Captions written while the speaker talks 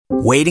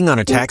Waiting on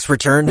a tax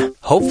return?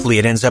 Hopefully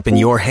it ends up in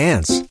your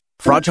hands.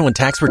 Fraudulent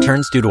tax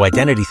returns due to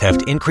identity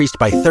theft increased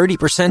by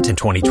 30% in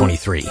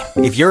 2023.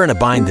 If you're in a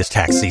bind this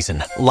tax season,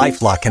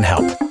 LifeLock can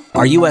help.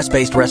 Our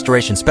U.S.-based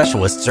restoration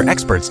specialists are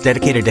experts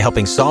dedicated to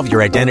helping solve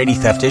your identity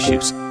theft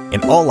issues.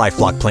 And all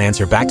LifeLock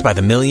plans are backed by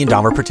the $1 Million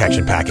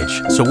Protection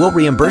Package. So we'll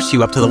reimburse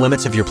you up to the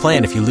limits of your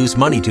plan if you lose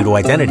money due to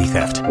identity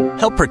theft.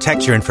 Help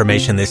protect your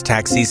information this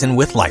tax season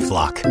with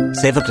LifeLock.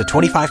 Save up to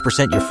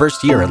 25% your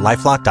first year at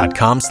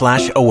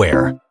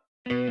LifeLock.com/aware.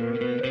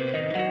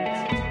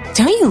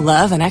 Don't you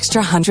love an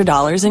extra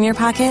 $100 in your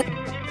pocket?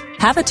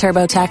 Have a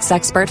TurboTax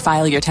expert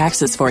file your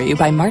taxes for you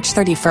by March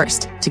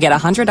 31st to get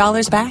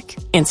 $100 back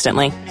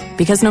instantly.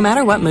 Because no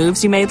matter what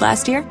moves you made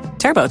last year,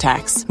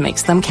 TurboTax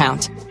makes them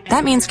count.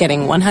 That means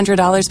getting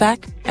 $100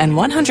 back and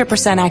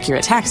 100%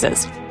 accurate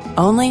taxes,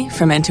 only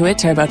from Intuit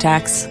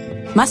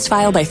TurboTax. Must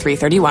file by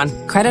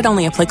 3/31. Credit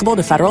only applicable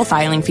to federal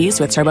filing fees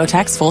with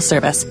TurboTax full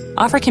service.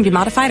 Offer can be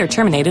modified or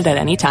terminated at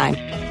any time.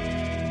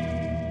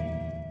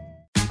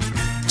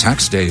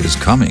 Tax day is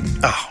coming.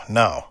 Oh,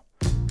 no.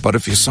 But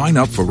if you sign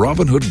up for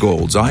Robinhood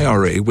Gold's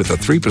IRA with a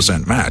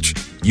 3% match,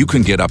 you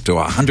can get up to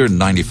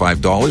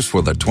 $195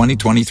 for the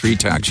 2023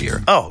 tax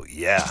year. Oh,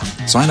 yeah.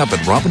 Sign up at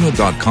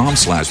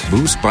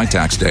Robinhood.com/boost by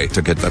tax day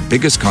to get the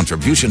biggest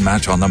contribution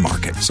match on the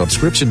market.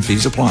 Subscription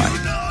fees apply.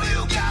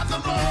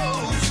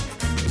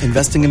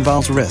 Investing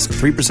involves risk.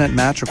 3%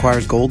 match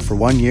requires gold for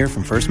 1 year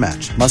from first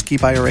match. Must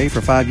keep IRA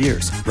for 5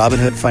 years.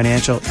 Robinhood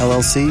Financial,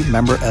 LLC,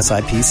 member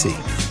SIPC.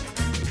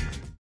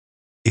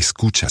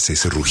 ¿Escuchas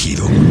ese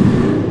rugido?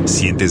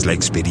 ¿Sientes la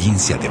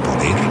experiencia de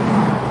poder?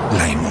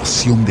 ¿La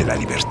emoción de la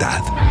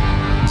libertad?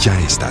 Ya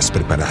estás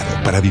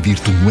preparado para vivir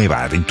tu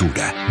nueva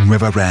aventura.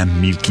 Nueva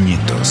Ram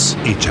 1500,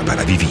 hecha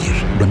para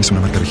vivir. Ram es una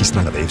marca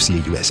registrada de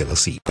FCA US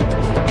LLC.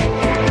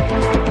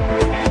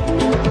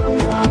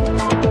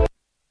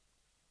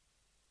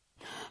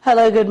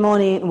 Hello, good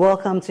morning.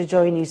 Welcome to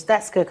JoyNews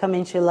Desk.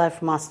 Coming to you live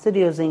from our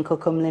studios in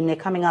Kokomlimne.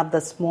 Coming up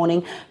this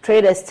morning,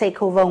 traders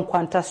take over on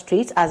Nkwanta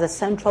Street as the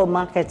central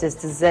market is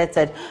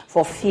deserted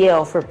for fear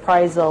of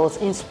reprisals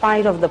in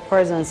spite of the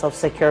presence of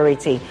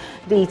security.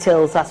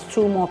 Details as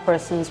 2 more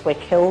persons were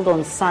killed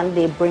on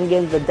Sunday,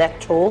 bringing the death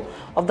toll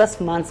of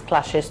this month's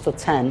clashes to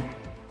 10.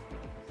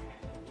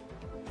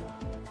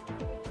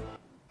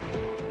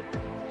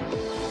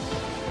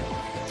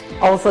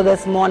 Also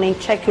this morning,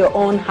 check your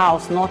own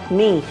house, not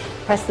me.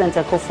 President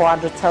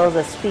Akufo-Addo tells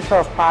the Speaker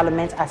of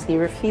Parliament as he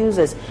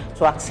refuses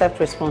to accept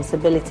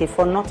responsibility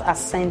for not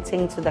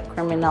assenting to the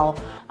criminal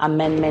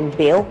amendment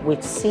bill,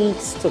 which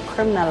seeks to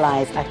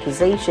criminalize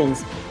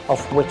accusations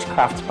of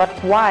witchcraft. But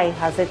why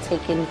has it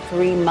taken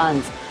 3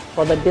 months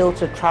for the bill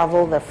to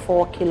travel the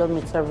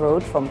 4-kilometer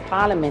road from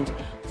Parliament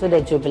to the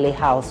Jubilee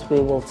House?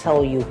 We will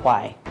tell you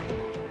why.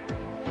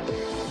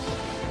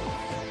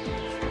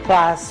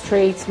 Plus,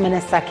 Trade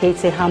Minister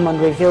Katie Hammond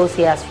reveals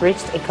he has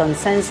reached a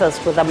consensus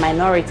with the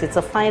minority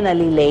to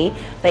finally lay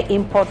the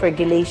import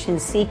regulation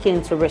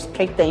seeking to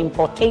restrict the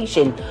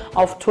importation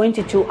of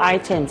 22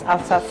 items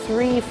after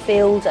 3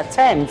 failed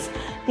attempts.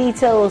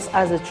 Details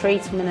as the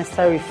Trade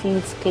Minister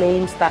refutes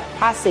claims that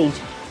passage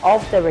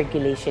of the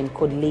regulation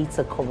could lead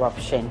to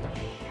corruption.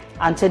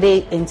 And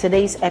today, in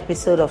today's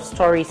episode of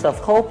Stories of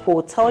Hope,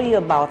 we'll tell you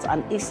about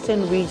an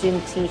Eastern Region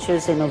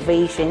teacher's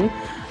innovation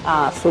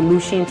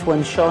solution to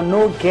ensure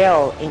no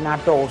girl in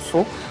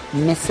Adoso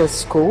misses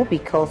school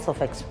because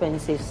of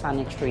expensive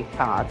sanitary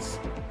pads.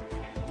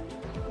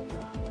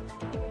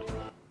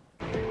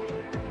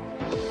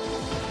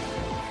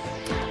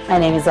 My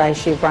name is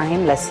Aisha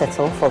Ibrahim. Let's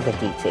settle for the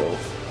details.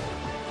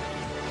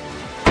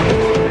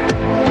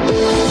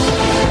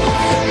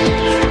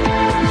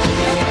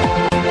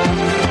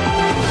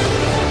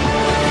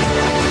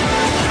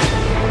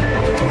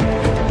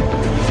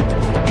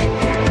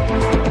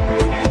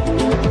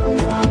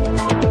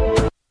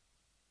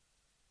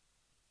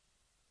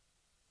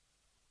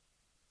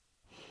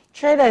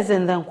 Traders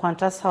in the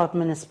Nkwanta South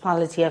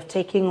municipality have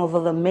taken over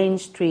the main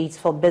streets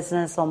for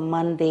business on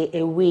Monday,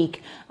 a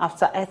week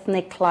after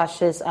ethnic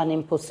clashes and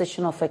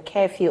imposition of a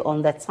curfew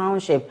on the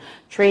township.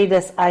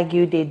 Traders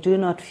argue they do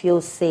not feel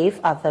safe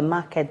at the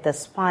market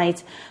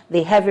despite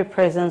the heavy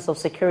presence of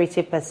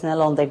security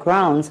personnel on the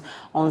grounds.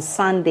 On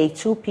Sunday,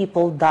 2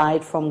 people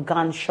died from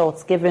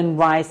gunshots, giving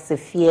rise to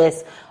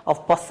fears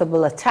of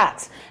possible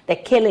attacks. The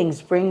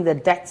killings bring the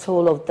death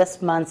toll of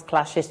this month's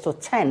clashes to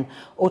 10.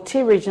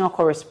 OT regional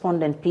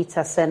correspondent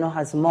Peter Seno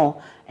has more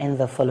in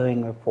the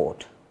following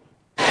report.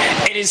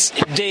 It is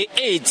day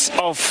 8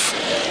 of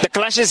the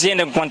clashes here in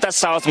the Nkwanta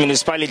South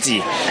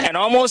municipality and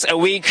almost a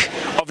week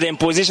of the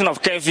imposition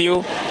of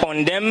curfew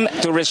on them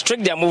to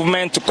restrict their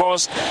movement to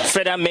cause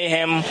further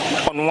mayhem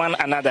on one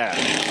another.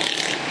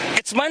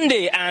 It's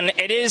Monday and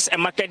it is a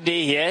market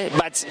day here,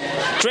 but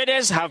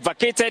traders have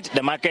vacated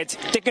the market,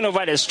 taken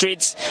over the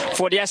streets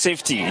for their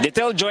safety. They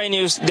tell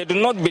JoyNews they do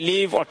not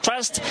believe or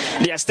trust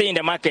their stay in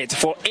the market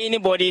for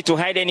anybody to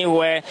hide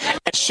anywhere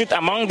and shoot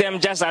among them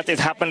just as it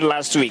happened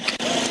last week.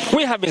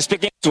 We have been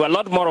speaking to a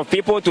lot more of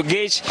people to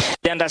gauge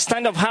the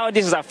understanding of how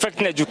this is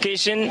affecting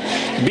education,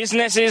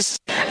 businesses,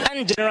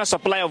 and general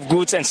supply of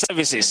goods and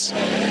services.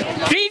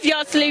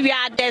 Previously, we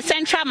are at the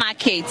central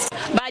market,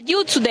 but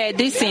due to the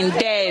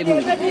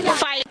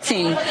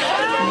fighting,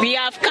 we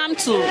have come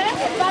to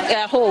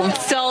home,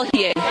 sell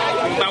here.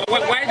 But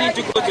why didn't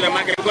you go to the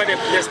market? Because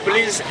the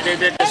police,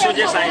 the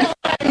soldiers are in.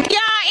 They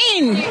are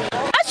in.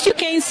 As you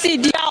can see,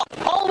 they are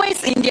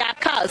always in their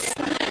cars.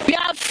 We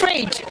are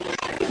afraid.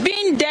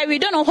 Being there, we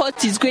don't know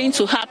what is going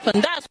to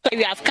happen. That's why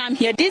we have come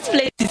here. This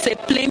place is a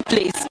plain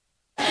place.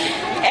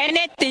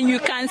 Anything, you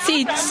can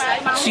see it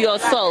to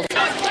yourself.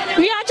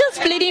 We are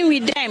just pleading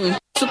with them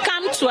to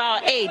come to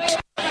our aid.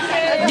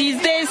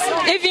 These days,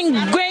 even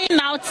going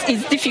out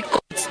is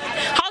difficult.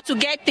 How to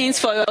get things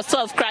for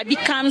yourself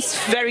becomes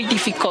very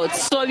difficult.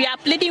 So we are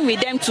pleading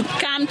with them to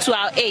come to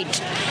our aid.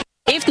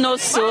 If not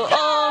so,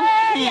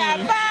 we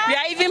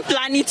are even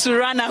planning to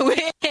run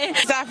away.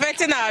 It's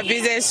affecting our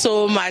business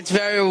so much,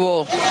 very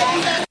well.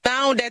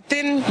 Now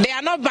they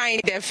are not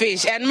buying the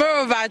fish, and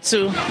moreover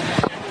too,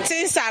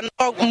 things are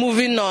not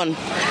moving on.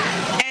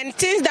 And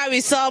things that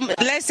we sell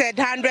less than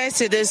 100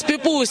 cedis,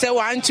 people will say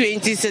 120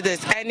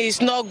 cedis, and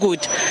it's not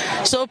good.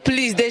 So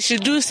please, they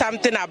should do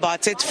something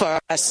about it for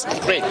us.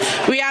 Great.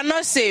 We are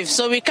not safe,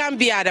 so we can't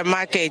be at the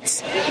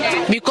market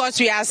because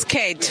we are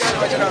scared.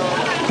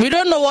 We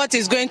don't know what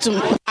is going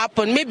to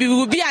happen. Maybe we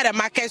will be at the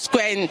market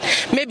square and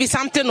maybe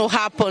something will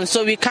happen,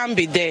 so we can't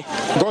be there.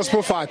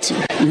 Gospel fact,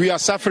 we are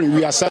suffering.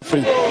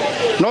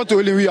 Not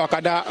only we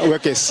Okada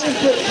workers,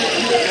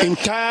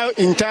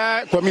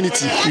 entire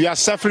community, we are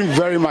suffering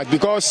very much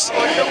because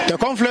the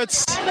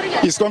conflict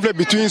is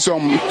between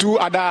some 2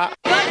 other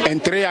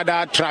and 3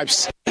 other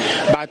tribes.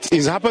 But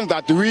it happens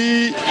that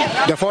we,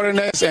 the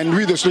foreigners, and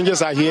we, the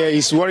strangers, are here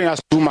is worrying us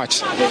too much.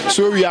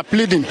 So we are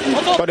pleading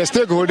for the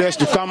stakeholders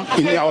to come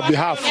in our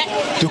behalf,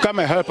 to come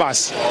and help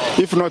us.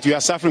 If not, we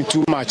are suffering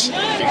too much.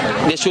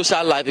 The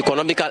social life,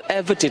 economical,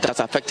 everything has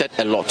affected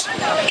a lot.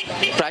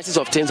 Prices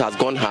of things has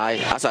gone high.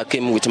 As I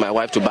came with my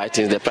wife to buy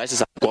things, the prices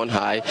have gone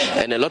high,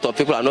 and a lot of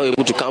people are not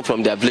able to come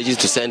from their villages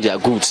to send their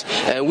goods.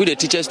 And with the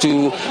teachers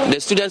too, the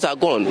students are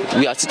gone.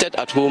 We are seated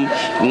at home.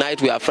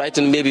 Night we are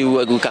frightened. Maybe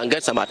we can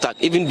get some attack,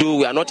 even though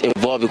we are not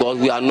involved because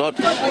we are not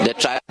the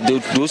tribe.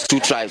 Those 2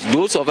 tribes.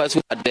 Those of us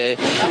who are there,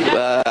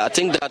 I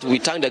think that we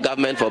thank the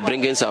government for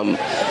bringing some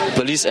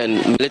police and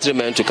military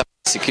men to come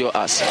secure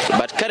us.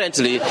 But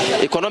currently,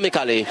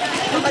 economically,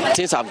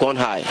 things have gone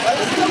high.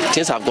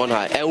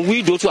 And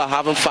we, those who are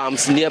having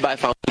farms, nearby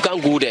farms, we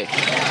can't go there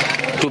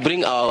to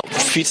bring our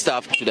feed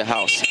stuff to the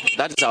house.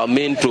 That is our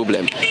main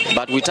problem.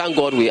 But we thank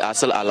God we are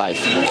still alive.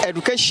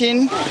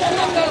 Education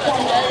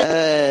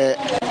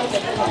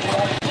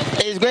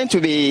is going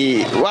to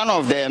be one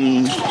of the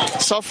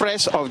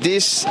sufferers of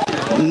this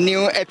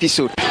new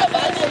episode.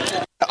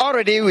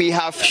 Already we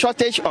have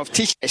shortage of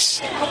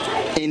teachers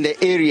in the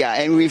area,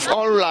 and we've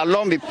all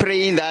along been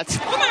praying that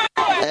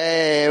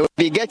we'll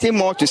be getting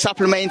more to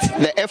supplement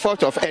the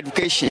effort of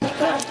education.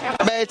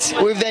 But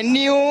with the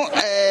new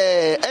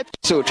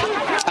episode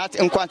at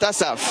Nkwanta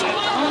South,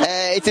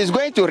 it is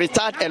going to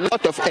retard a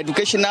lot of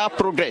educational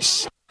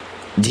progress.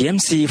 The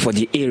MC for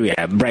the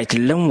area, Bright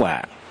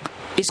Lengwa,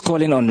 is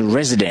calling on the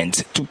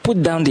residents to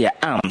put down their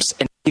arms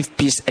and give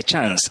peace a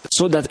chance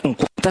so that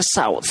Nkwanta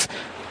South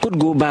could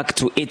go back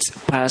to its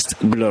past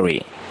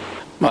glory.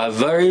 My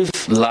very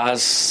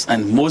last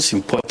and most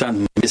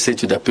important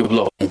message to the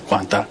people of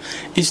Nkwanta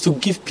is to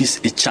give peace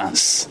a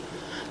chance.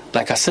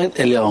 Like I said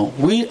earlier on,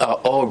 we are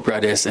all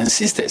brothers and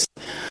sisters.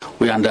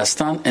 We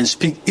understand and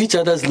speak each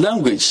other's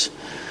language.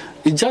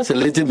 It's just a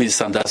little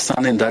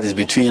misunderstanding that is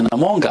between and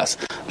among us.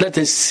 Let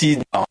us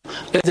sit down.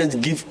 Let us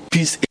give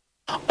peace.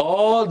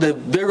 All the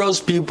various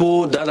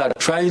people that are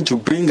trying to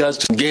bring us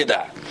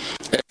together,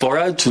 for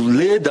us to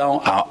lay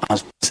down our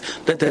arms,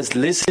 let us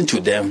listen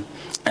to them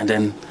and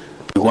then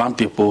be one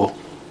people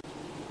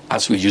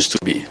as we used to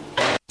be.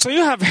 So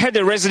you have heard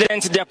the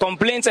residents, their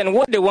complaints, and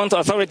what they want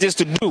authorities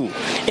to do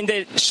in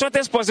the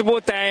shortest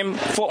possible time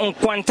for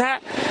Nkwanta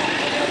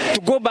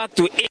to go back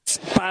to its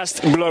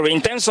past glory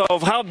in terms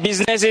of how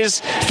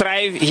businesses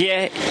thrive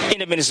here in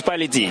the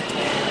municipality.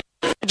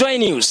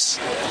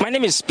 JoyNews. My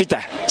name is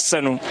Peter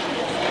Sanu.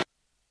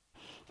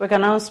 We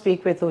can now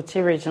speak with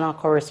Oti Regional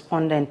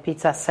Correspondent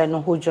Peter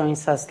Senu, who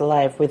joins us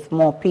live with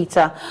more.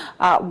 Peter,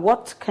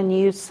 what can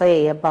you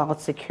say about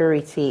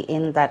security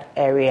in that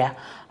area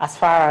as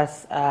far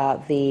as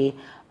the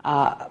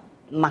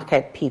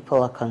market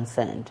people are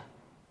concerned?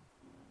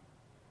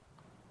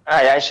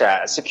 Hi,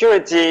 Aisha.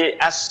 Security,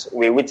 as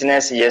we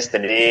witnessed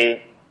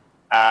yesterday,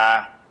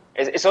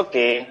 it's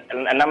okay.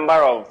 A number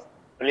of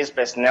police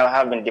personnel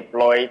have been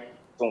deployed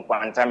to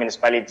Nkwanta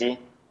municipality.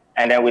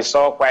 And then we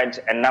saw quite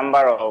a number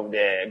of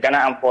the Ghana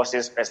Armed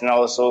Forces personnel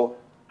also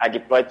are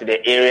deployed to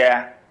the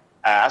area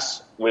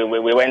as we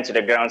went to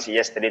the grounds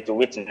yesterday to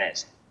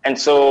witness. And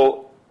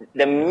so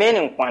the main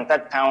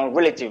Nkwanta town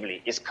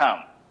relatively is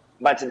calm.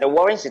 But the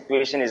worrying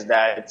situation is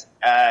that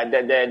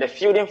the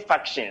feuding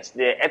factions,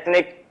 the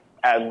ethnic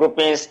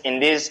groupings in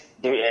these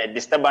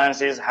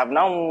disturbances have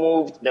now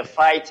moved the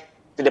fight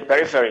to the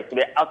periphery, to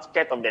the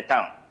outskirts of the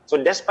town.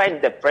 So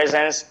despite the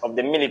presence of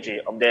the military,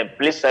 of the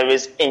police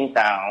service in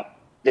town,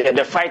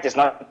 the fight is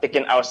not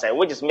taken outside,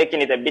 which is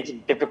making it a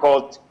bit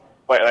difficult.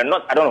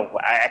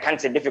 I can't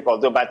say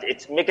difficult though, but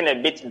it's making it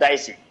a bit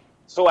dicey,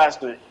 so as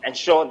to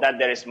ensure that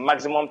there is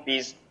maximum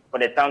peace for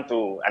the town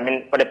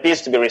for the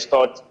peace to be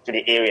restored to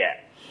the area.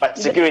 But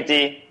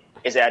security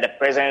the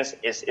presence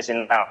is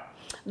in now.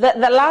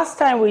 The last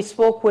time we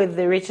spoke with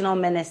the regional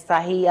minister,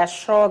 he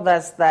assured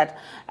us that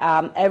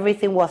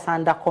everything was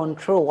under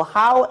control.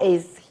 How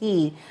is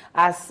he,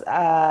 as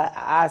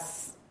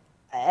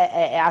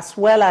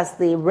well as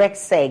the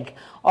RECSEG,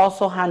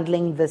 also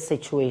handling the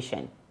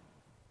situation?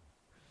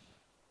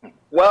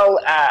 Well,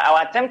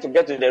 our attempt to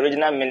get to the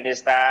regional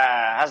minister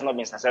has not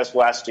been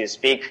successful as to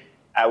speak.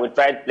 We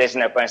tried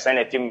placing a concern,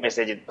 a few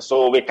messages.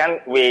 So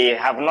we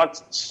have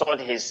not sought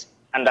his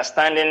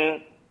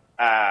understanding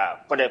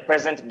for the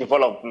present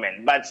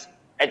development. But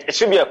it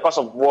should be a cause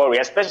of worry,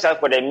 especially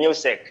for the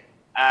music.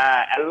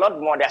 A lot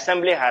more. The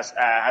assembly has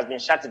been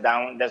shut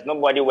down. There's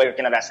nobody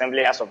working at the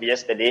assembly as of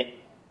yesterday.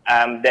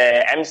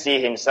 The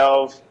MC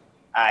himself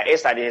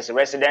is at his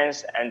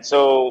residence, and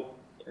so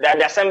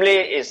the assembly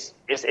is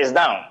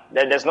down.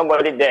 There's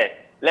nobody there,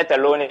 let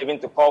alone even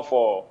to call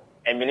for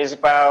a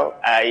municipal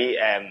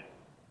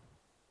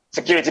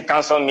security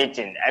council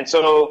meeting. And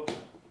so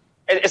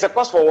it's a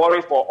cause for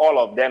worry for all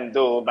of them,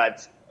 though,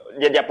 but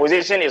their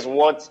position is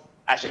what,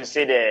 I should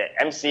say, the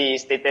MC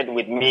stated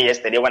with me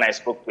yesterday when I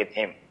spoke with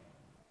him.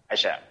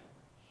 Aisha.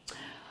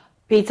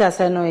 Peter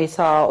Seno is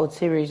our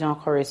OT regional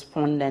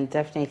correspondent.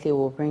 Definitely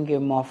will bring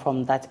you more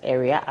from that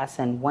area as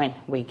and when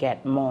we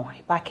get more.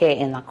 Back here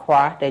in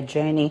Accra, the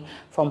journey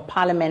from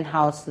Parliament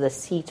House to the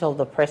seat of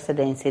the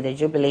presidency, the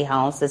Jubilee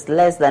House, is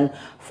less than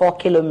 4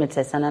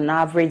 kilometers, and an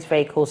average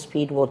vehicle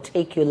speed will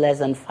take you less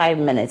than 5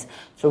 minutes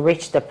to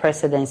reach the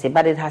presidency.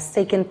 But it has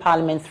taken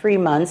Parliament 3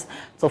 months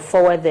to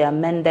forward the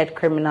amended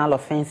criminal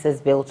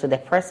offences bill to the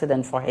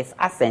president for his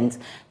assent.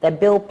 The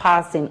bill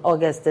passed in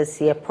August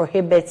this year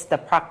prohibits the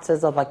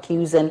practice of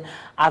accusing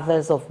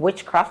others of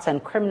witchcraft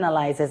and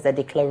criminalizes the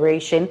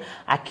declaration,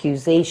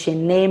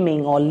 accusation,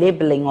 naming or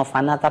labeling of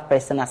another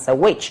person as a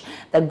witch.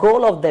 The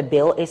goal of the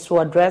bill is to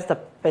address the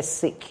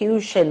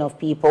persecution of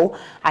people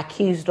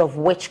accused of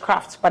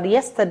witchcraft. But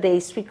yesterday,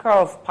 Speaker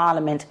of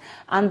Parliament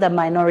and the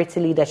minority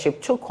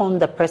leadership took on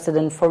the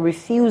president for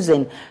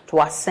refusing to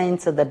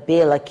assent to the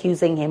bill,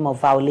 accusing him of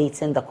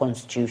violating the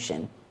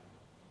Constitution.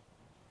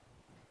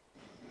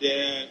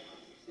 The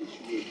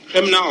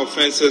Criminal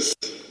Offences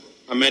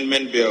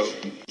Amendment Bill,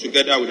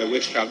 together with the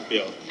Witchcraft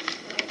Bill,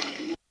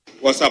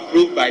 was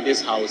approved by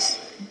this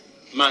House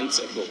months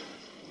ago.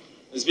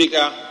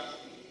 Speaker,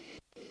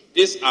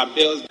 these are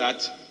bills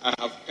that I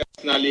have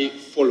personally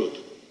followed.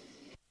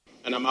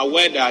 And I'm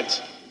aware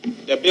that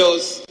the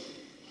bills,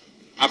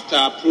 after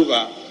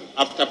approval,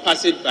 after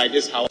passage by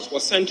this House,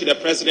 was sent to the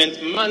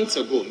President months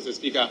ago, Mr.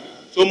 Speaker.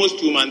 It's almost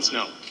 2 months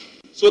now.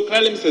 So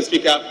clearly, Mr.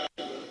 Speaker,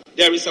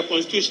 there is a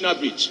constitutional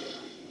breach.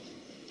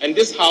 And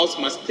this House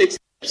must take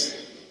steps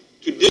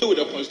to deal with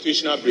the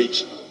constitutional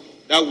breach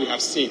that we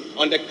have seen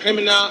on the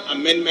Criminal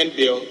Amendment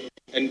Bill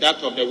and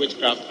that of the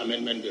Witchcraft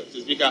Amendment Bill.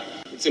 Mr. Speaker,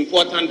 it's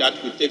important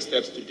that we take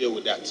steps to deal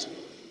with that.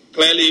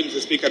 Clearly,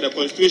 Mr. Speaker, the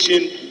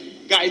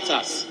Constitution guides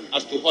us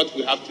as to what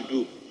we have to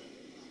do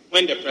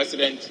when the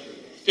President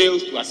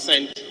fails to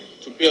assent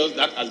to bills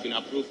that has been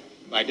approved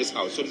by this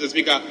House. So, Mr.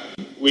 Speaker,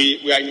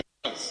 we are in your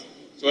hands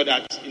so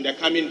that in the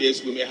coming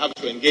days we may have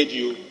to engage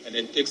you and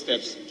then take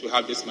steps to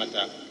have this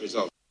matter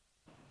resolved.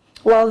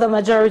 Well, the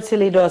majority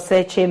leader,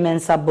 Osechi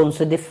Mensah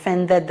Bonsu,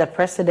 defended the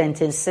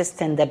president,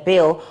 insisting the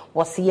bill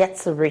was yet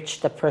to reach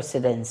the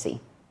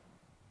presidency.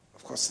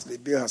 Of course, the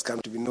bill has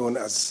come to be known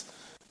as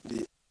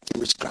the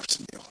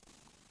Witchcraft Bill.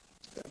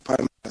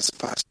 Parliament has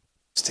passed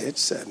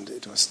states, and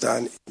it was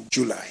done in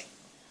July.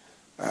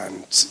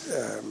 And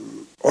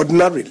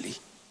ordinarily,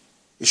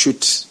 it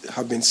should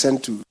have been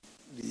sent to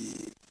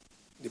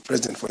the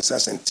president for his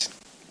assent.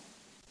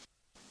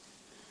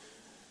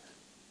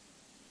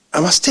 I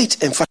must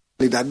state emphatically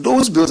that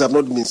those bills have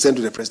not been sent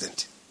to the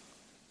president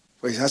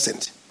for his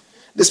assent.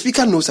 The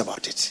speaker knows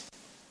about it.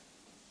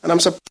 And I'm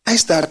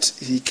surprised that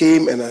he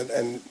came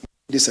and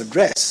this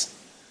address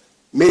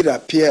made it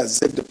appear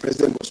as if the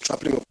president was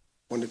trampling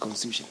on the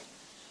Constitution.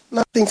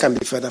 Nothing can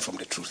be further from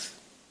the truth.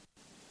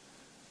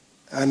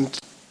 And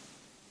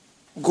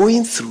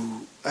going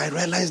through, I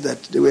realized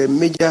that there were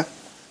major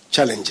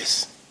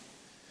challenges,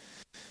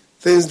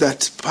 things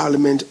that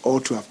Parliament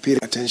ought to have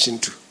paid attention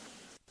to.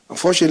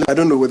 Unfortunately, I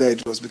don't know whether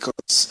it was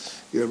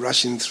because you were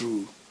rushing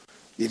through,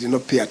 you did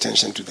not pay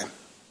attention to them.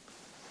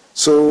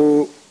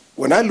 So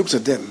when I looked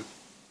at them,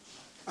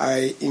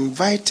 I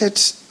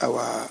invited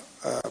our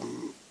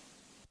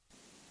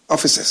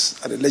officers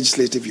at the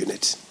legislative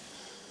unit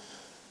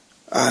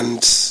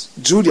and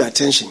drew their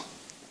attention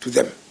to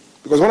them.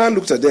 Because when I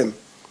looked at them,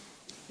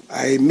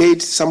 I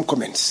made some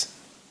comments.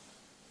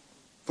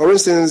 For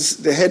instance,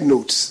 the head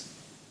note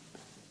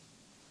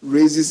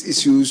raises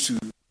issues to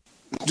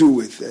do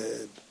with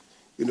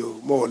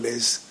more or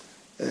less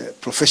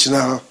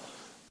professional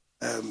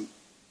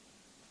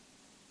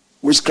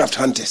witchcraft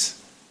hunters,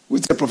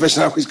 with a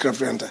professional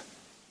witchcraft hunter.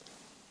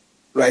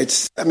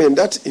 Right? I mean,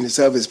 that in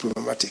itself is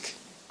problematic.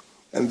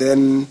 And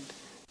then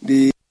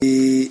there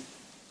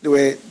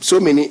were so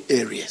many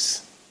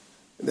areas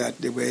that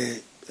there were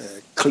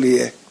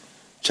clear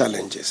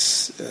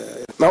challenges.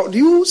 Now, do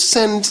you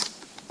send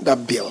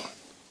that bill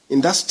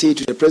in that state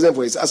to the president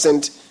for his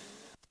assent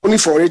only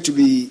for it to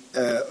be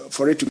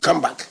for it to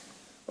come back,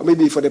 or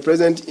maybe for the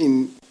president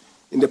in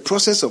the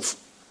process of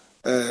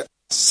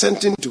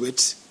assenting to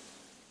it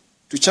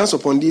to chance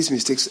upon these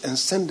mistakes and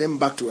send them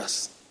back to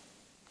us?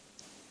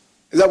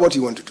 Is that what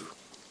you want to do?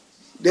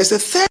 There's a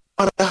third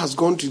one that has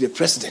gone to the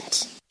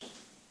president.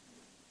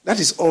 That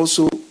is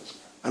also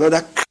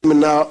another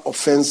criminal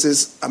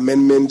offences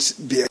amendment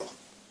bill.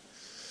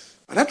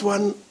 That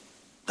one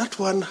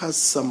has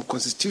some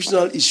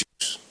constitutional issues.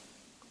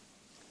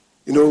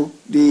 You know,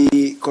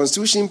 the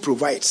Constitution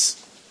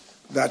provides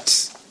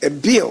that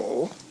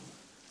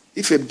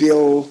if a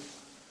bill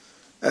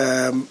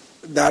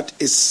that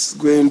is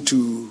going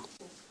to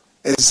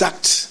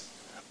exact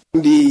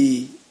on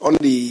the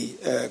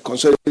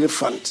consolidated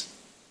fund,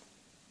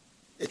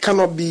 it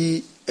cannot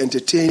be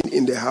entertained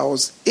in the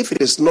House if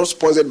it is not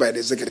sponsored by the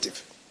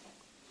executive.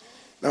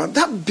 Now,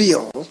 that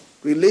bill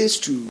relates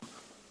to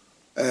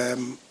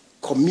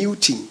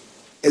commuting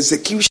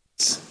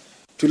executions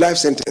to life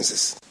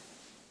sentences.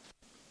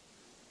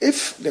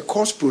 If the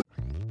cost...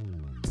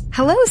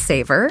 Hello,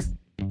 Saver.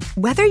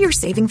 Whether you're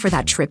saving for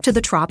that trip to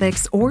the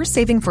tropics or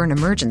saving for an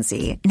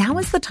emergency, now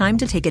is the time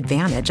to take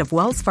advantage of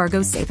Wells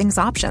Fargo's savings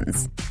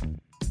options.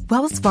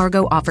 Wells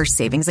Fargo offers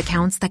savings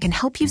accounts that can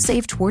help you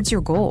save towards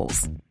your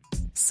goals.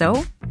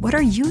 So, what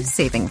are you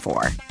saving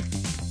for?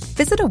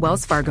 Visit a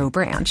Wells Fargo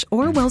branch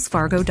or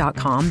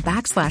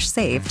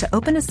wellsfargo.com/save to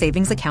open a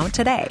savings account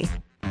today.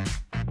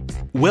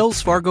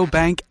 Wells Fargo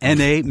Bank,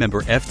 N.A.,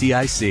 member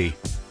FDIC.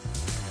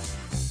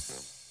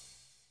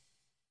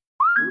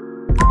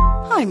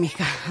 Ay,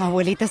 mija,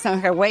 abuelita's on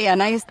her way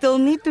and I still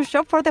need to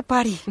shop for the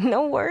party.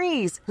 No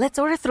worries. Let's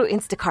order through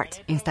Instacart.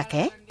 ¿Insta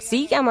qué?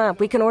 Sí, Emma.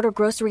 We can order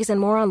groceries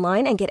and more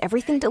online and get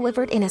everything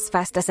delivered in as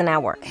fast as an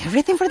hour.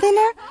 Everything for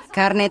dinner?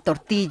 Carne,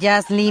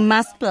 tortillas,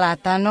 limas,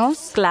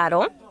 plátanos.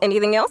 Claro.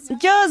 Anything else?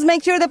 Just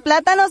make sure the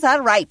plátanos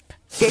are ripe.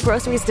 Get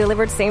groceries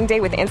delivered same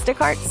day with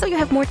Instacart so you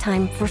have more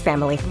time for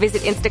family.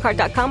 Visit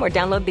instacart.com or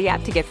download the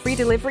app to get free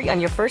delivery on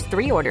your first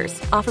 3 orders.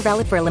 Offer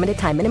valid for a limited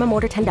time. Minimum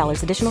order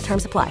 $10. Additional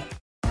terms apply.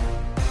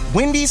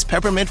 Wendy's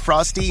Peppermint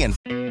Frosty and...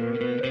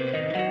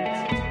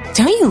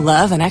 Don't you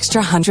love an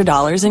extra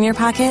 $100 in your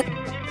pocket?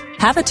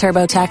 Have a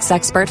TurboTax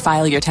expert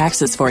file your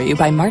taxes for you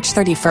by March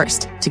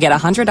 31st to get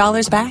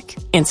 $100 back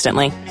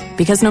instantly.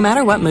 Because no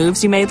matter what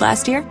moves you made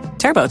last year,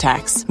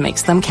 TurboTax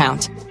makes them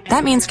count.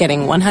 That means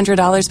getting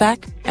 $100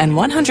 back and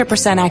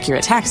 100%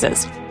 accurate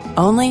taxes,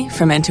 only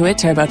from Intuit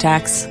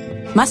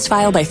TurboTax. Must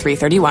file by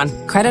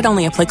 3/31. Credit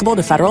only applicable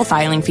to federal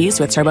filing fees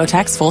with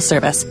TurboTax full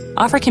service.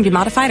 Offer can be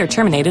modified or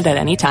terminated at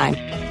any time.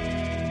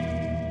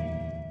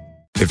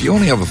 If you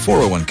only have a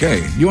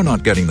 401k, you're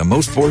not getting the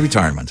most for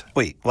retirement.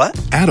 Wait, what?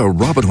 Add a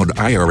Robinhood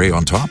IRA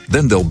on top,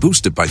 then they'll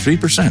boost it by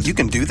 3%. You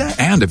can do that?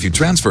 And if you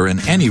transfer in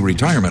any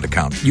retirement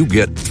account, you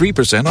get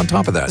 3% on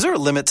top of that. Is there a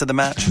limit to the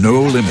match?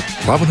 No limit.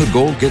 Robinhood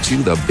Gold gets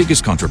you the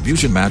biggest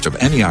contribution match of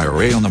any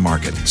IRA on the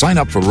market. Sign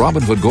up for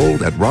Robinhood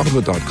Gold at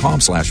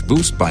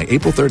Robinhood.com/boost by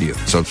April 30th.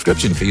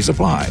 Subscription fees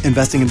apply.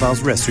 Investing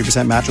involves risk.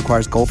 3% match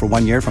requires gold for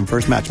 1 year from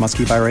first match. Must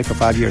keep IRA for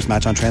 5 years.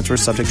 Match on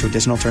transfers subject to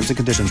additional terms and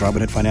conditions.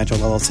 Robinhood Financial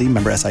LLC,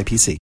 member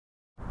SIPC.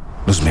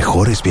 Los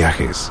mejores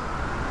viajes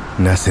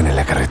nacen en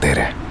la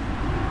carretera,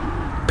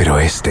 pero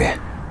este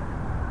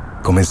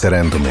comenzará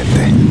en tu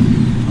mente.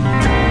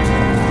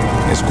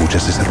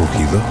 ¿Escuchas ese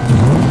rugido?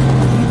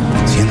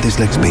 ¿Sientes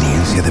la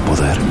experiencia de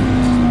poder?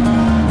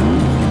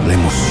 ¿La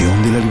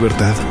emoción de la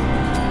libertad?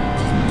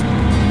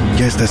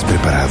 Ya estás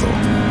preparado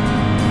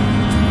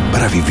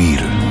para vivir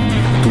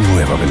tu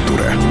nueva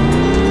aventura.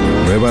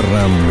 Nueva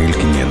RAM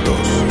 1500.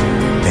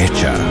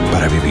 Hecha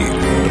para vivir.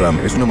 RAM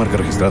es una marca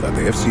registrada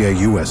de FCA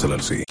US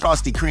LLC.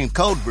 Frosty Cream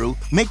Cold Brew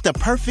make the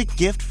perfect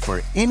gift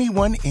for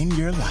anyone in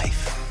your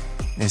life.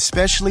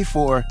 Especially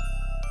for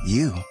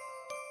you.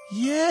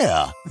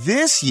 Yeah,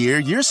 this year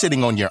you're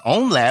sitting on your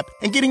own lap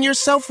and getting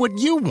yourself what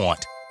you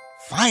want.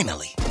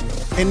 Finally.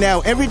 And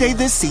now every day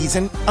this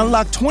season,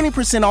 unlock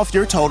 20% off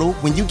your total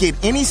when you get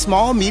any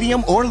small,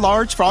 medium, or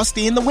large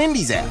Frosty in the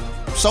Wendy's app.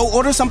 So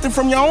order something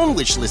from your own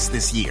wish list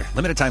this year.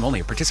 Limited time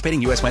only. Participating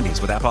U.S.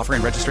 Wendy's with app offer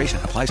and registration.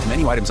 Applies to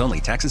menu items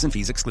only. Taxes and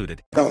fees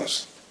excluded.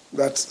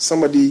 That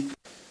somebody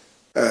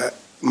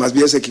must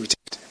be executed.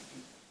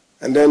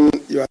 And then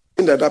you are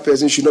saying that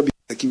person should not be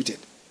executed.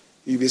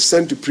 You'll be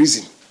sent to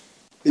prison,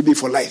 maybe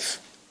for life.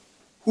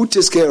 Who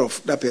takes care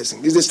of that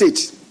person? It's the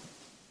state.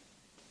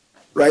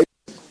 Right?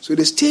 So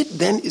the state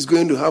then is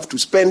going to have to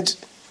spend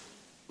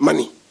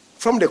money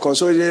from the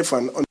consolidated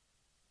fund on.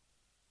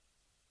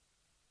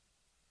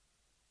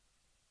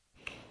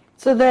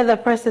 So there the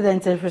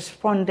president is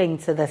responding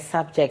to the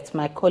subject.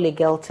 My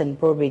colleague Elton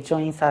Broby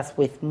joins us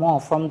with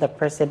more from the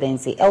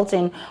presidency.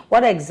 Elton,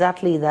 what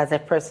exactly does the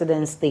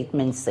president's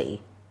statement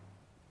say?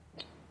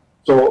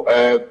 So,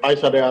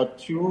 Aisha, there are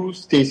two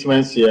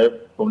statements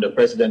here from the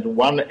president.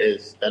 One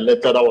is a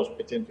letter that was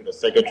written to the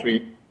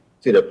secretary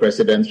to the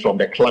president from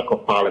the clerk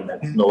of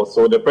parliament. No,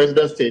 so the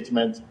president's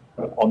statement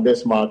on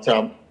this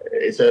matter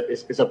is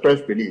a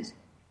press release.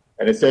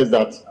 And it says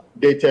that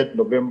dated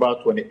November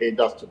 28,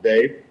 that's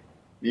today,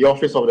 the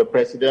office of the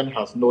president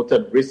has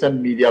noted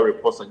recent media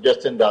reports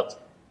suggesting that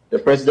the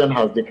president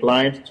has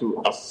declined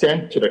to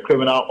assent to the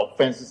Criminal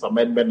Offences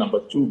Amendment Number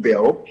 2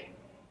 bill,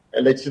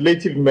 a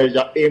legislative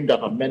measure aimed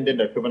at amending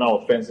the criminal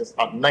offences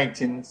Act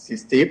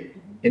 1960.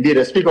 Indeed,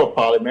 the Speaker of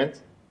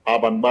Parliament,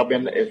 Alban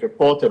Babin, is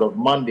reported on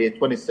Monday,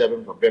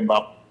 27th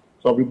November,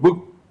 to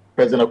rebuke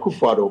President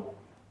Akufo-Addo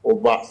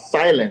over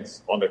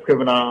silence on the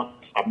criminal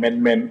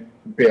amendment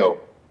bill.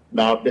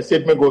 Now, the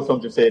statement goes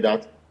on to say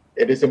that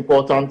it is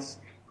important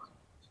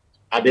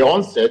at the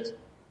onset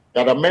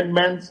that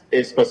amendment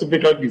is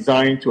specifically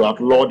designed to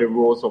outlaw the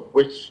roles of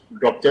witch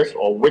doctors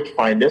or witch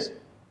finders,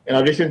 in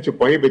addition to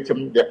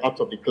prohibiting the act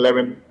of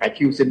declaring,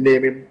 accusing,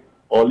 naming,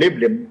 or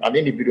labeling an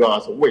individual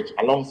as a witch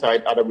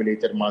alongside other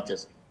related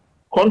matters.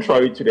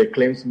 Contrary to the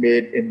claims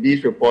made in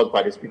these reports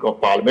by the Speaker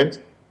of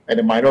Parliament and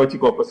the minority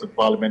caucus in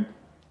Parliament,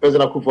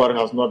 President Akufo-Addo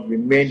has not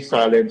remained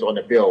silent on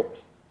the bill.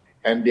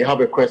 And they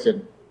have a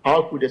question: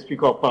 how could the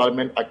Speaker of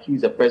Parliament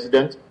accuse the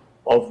President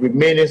of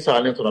remaining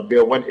silent on a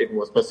bill when it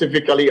was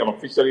specifically and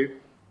officially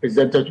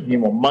presented to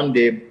him on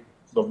Monday,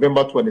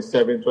 November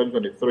 27,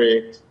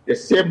 2023, the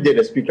same day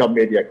the Speaker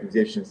made the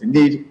accusations?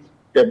 Indeed,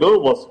 the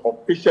bill was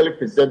officially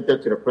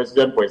presented to the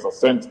President for his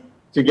assent,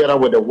 together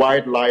with the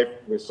Wildlife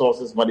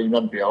Resources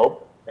Management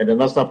Bill and the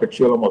National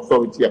Petroleum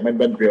Authority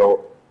Amendment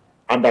Bill,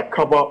 under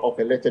cover of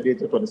a letter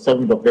dated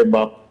 27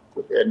 November,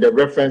 and the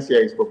reference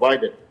here is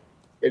provided.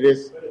 It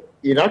is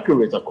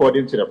inaccurate,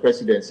 according to the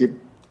presidency,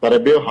 that a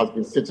bill has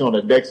been sitting on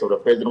the desk of the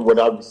President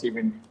without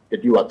receiving the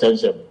due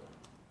attention.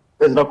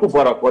 President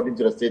Akufo-Addo, according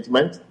to the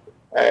statement,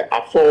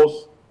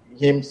 affords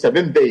him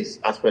 7 days,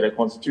 as per the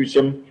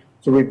Constitution,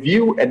 to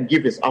review and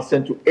give his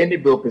assent to any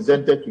bill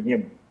presented to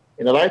him.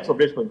 In the light of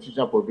this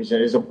constitutional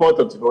provision, it is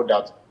important to note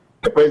that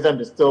the President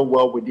is still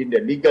well within the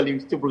legally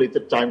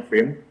stipulated time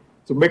frame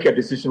to make a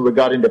decision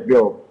regarding the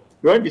bill.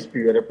 During this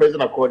period, the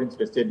President, according to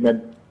the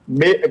statement,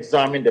 may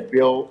examine the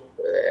bill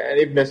and,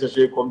 if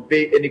necessary,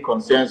 convey any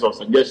concerns or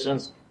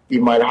suggestions he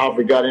might have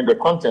regarding the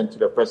content to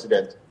the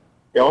President.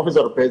 The Office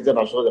of the President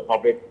assures the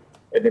public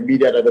and the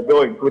media that the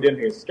bill, including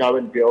his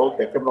current bill,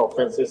 the Criminal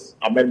Offences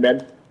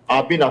Amendment,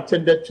 are being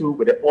attended to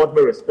with the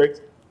ordinary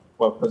respect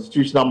for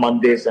constitutional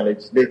mandates and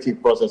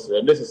legislative processes.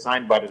 And this is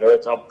signed by the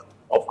Director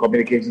of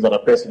Communications at the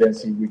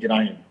Presidency,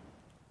 Regina.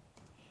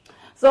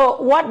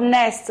 So what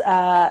next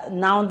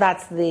now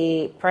that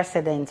the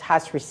President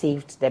has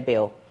received the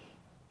bill?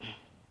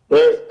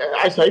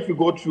 Actually, if you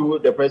go through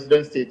the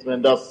President's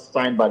statement that's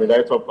signed by the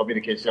Director of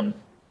Communication,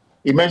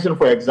 he mentioned,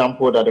 for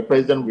example, that the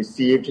President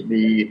received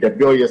the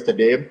bill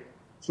yesterday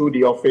through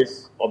the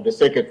office of the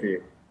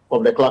Secretary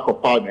from the Clerk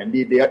of Parliament.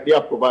 They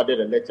have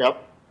provided a letter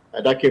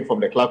that came from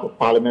the Clerk of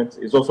Parliament.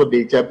 It's also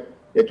dated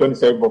the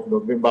 27th of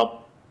November,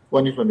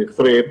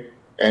 2023,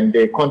 and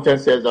the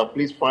content says that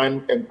please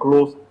find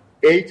enclosed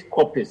 8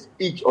 copies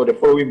each of the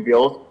following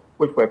bills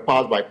which were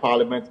passed by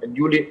Parliament and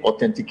duly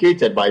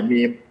authenticated by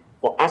me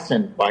for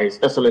assent by His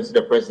Excellency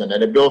the President.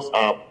 And the bills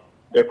are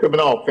the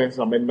Criminal Offences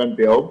Amendment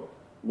Bill,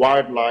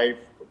 Wildlife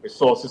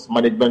Resources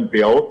Management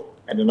Bill,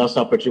 and the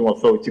National Petroleum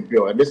Authority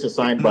Bill. And this is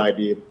signed by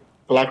the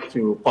Clerk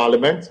to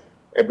Parliament,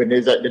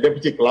 Ebenezer, the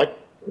Deputy Clerk,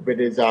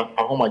 Ebenezer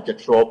Ahoma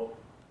Jetro,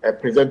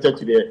 presented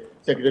to the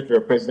Secretary to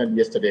the President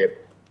yesterday.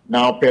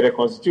 Now, per the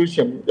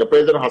Constitution, the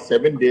President has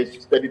 7 days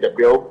to study the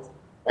bill,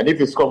 and if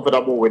he's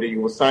comfortable with it, he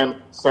will sign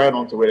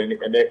on to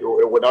it, and it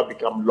will not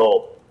become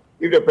law.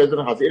 If the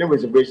President has any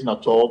reservation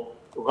at all,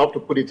 we'll have to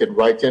put it in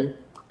writing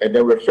and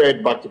then refer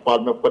it back to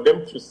Parliament for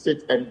them to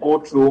sit and go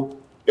through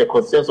the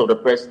concerns of the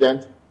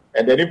President.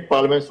 And then if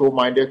Parliament is so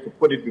minded to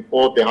put it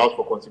before the House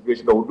for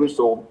consideration, they will do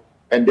so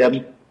and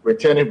then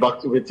return it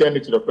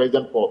to the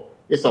President for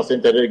his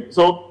assent.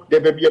 So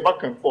there may be a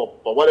back and forth,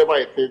 but whatever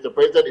it is, the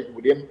President is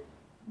within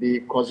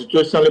the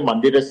constitutionally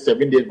mandated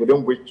 7 days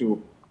within which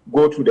to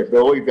go through the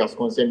bill, if he has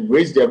concern,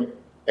 raise them,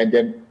 and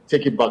then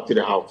take it back to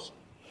the House.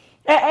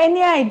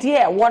 Any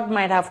idea what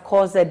might have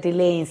caused a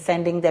delay in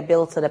sending the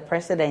bill to the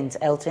President,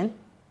 Elton?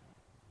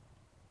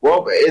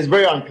 Well, it's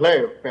very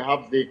unclear.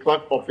 Perhaps the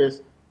clerk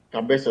office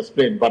can best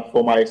explain. But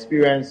from my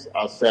experience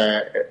as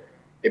a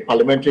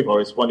parliamentary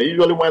correspondent,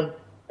 usually when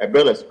a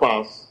bill is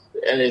passed,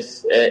 and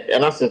as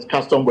it's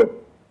custom with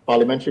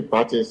parliamentary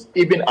parties,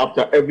 even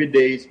after every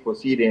day's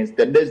proceedings,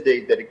 the next day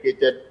is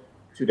dedicated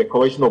to the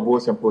correction of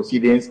votes and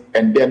proceedings,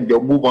 and then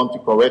they'll move on to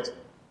correct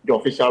the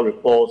official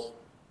reports,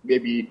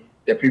 maybe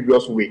the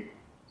previous week.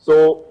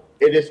 So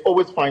it is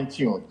always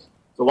fine-tuned.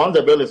 So once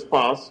the bill is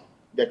passed,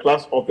 the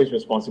clerk's office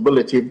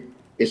responsibility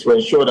is to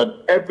ensure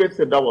that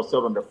everything that was said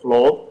on the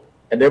floor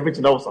and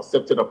everything that was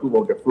accepted and approved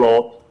on the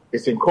floor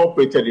is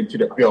incorporated into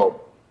the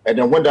bill. And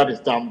then when that is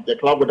done, the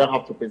clerk will then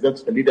have to present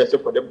to the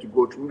leadership for them to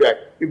go through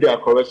that. If there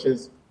are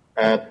corrections,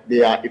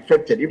 they are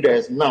effected. If there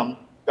is none,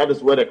 that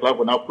is where the clerk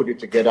will now put it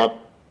together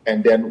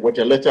and then with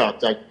a letter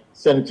attached,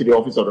 send it to the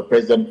office of the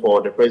president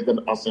for the president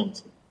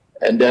assent.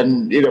 And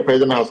then if the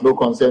president has no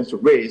concerns to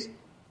raise,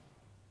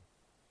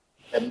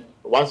 and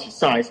once he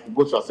signs, it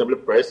goes to Assembly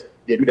Press,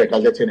 they do the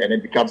gazetting, and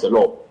it becomes a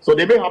law. So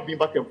they may have been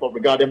back and forth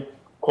regarding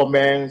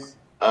comments,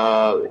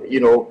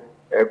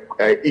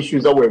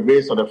 issues that were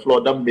raised on the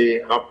floor that may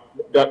have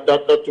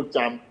that took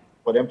time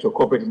for them to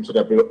incorporate into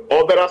the bill.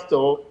 Or better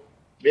still,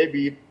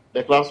 maybe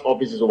the class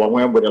office is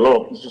overwhelmed with a lot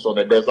of issues on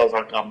the desk. That's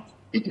how come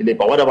it delayed.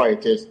 But whatever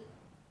it is,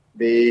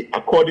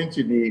 according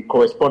to the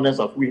correspondence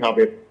as we have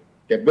it,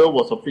 the bill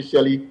was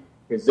officially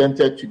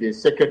presented to the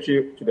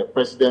Secretary to the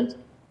President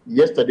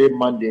yesterday,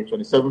 Monday,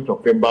 27th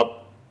of November.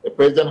 The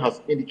President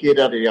has indicated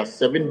that he has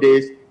 7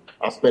 days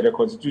as per the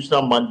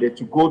constitutional mandate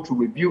to go to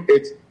review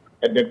it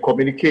and then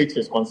communicate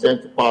his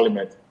concerns to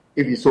Parliament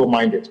if he's so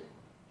minded.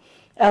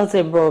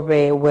 Elsie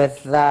Brobe,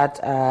 with that,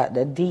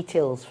 the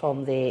details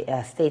from the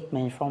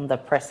statement from the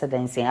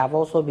presidency. I've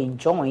also been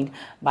joined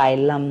by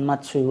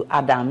Lamatu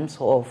Adams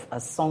of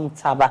Song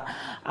Taba.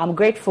 I'm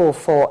grateful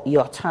for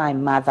your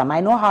time, Madam. I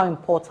know how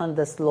important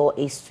this law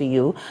is to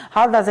you.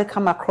 How does it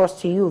come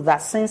across to you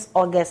that since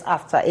August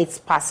after its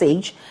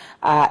passage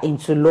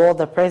into law,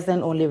 the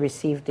president only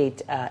received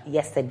it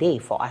yesterday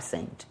for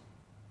assent?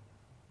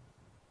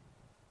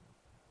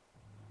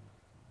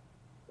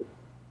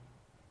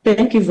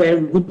 Thank you.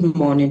 Very good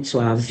morning to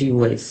our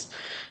viewers.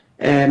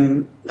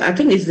 I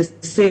think it's the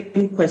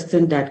same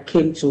question that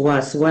came to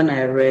us when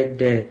I read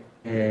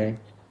the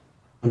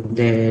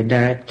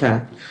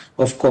Director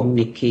of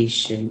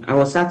Communication. I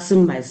was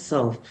asking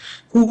myself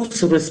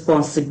whose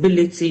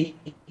responsibility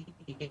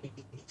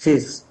it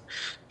is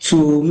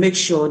to make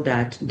sure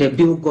that the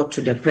bill got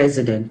to the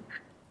president,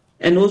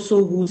 and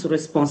also whose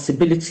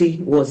responsibility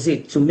was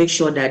it to make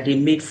sure that they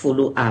made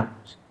follow-up.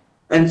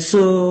 And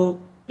so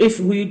if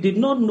we did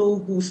not know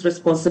whose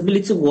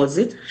responsibility was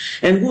it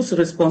and whose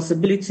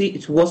responsibility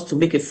it was to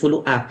make a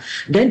follow-up,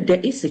 then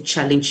there is a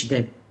challenge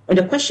there. And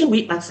the question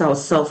we ask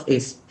ourselves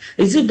is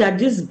it that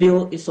this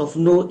bill is of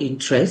no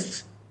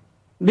interest?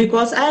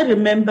 Because I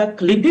remember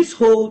this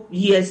whole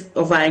years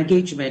of our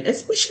engagement,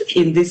 especially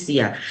in this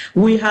year,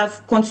 we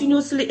have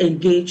continuously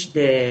engaged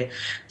the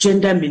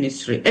gender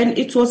ministry. And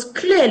it was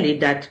clearly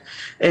that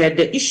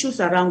the issues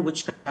around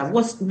witchcraft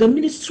was the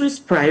ministry's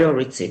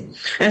priority.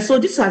 And so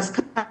this has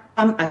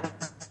come as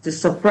the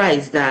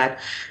surprise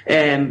that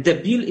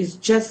the bill is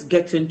just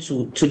getting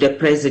to the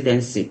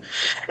presidency.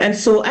 And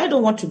so I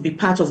don't want to be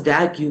part of the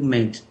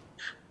argument.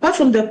 Apart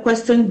from the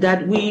question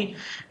that we,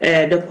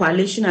 the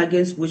Coalition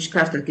Against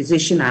Witchcraft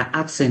Accusation, are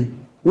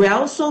asking, we are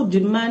also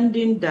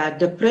demanding that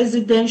the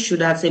president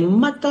should, as a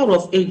matter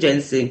of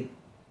agency,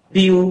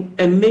 bill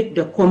and make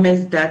the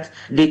comments that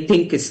they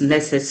think is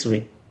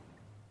necessary.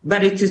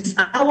 But it is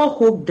our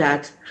hope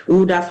that we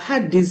would have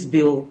had this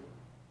bill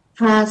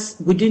passed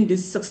within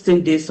these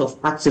 16 days of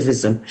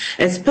activism,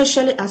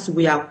 especially as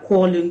we are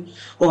calling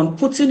on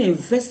putting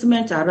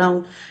investment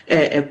around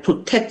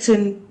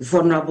protecting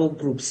vulnerable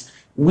groups,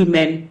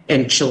 women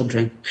and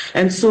children.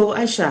 And so,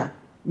 Aisha,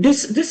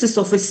 this is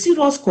of a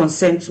serious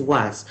concern to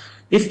us.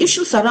 If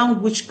issues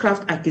around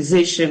witchcraft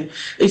accusation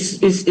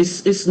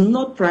is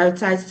not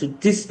prioritized to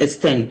this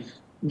extent,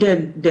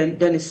 then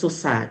it's so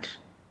sad.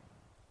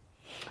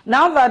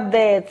 Now that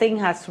the thing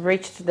has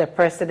reached the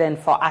president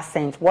for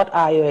assent, what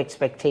are your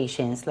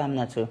expectations,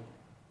 Lamnatu?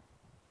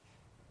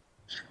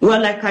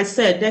 Well, like I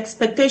said, the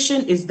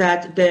expectation is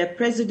that the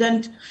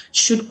president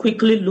should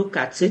quickly look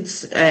at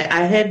it.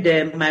 I heard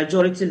the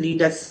majority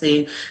leader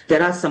say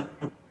there are some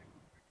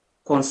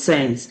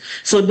concerns.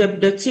 So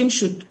the team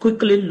should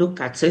quickly look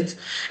at it.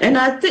 And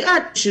I think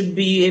that should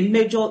be a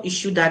major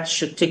issue that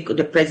should take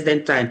the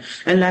president time.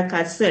 And like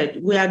I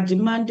said, we are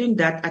demanding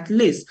that at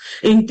least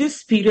in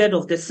this period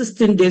of the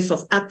 16 days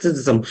of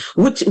activism,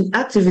 which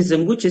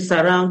is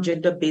around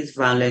gender-based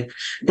violence,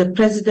 the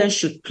president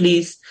should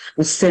please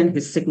send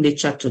his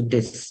signature to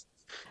this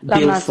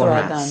bill for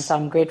us.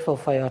 I'm grateful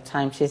for your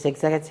time. She's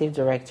Executive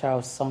Director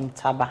of Song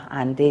Taba,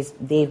 and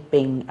they've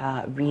been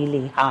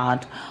really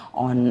hard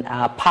on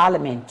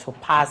Parliament to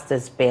pass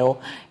this bill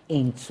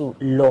into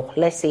law.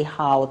 Let's see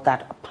how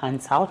that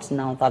pans out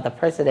now that the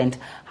President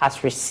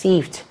has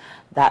received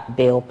that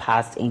bill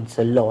passed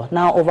into law.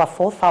 Now, over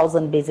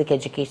 4,000 basic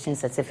education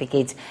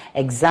certificate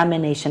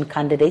examination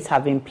candidates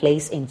have been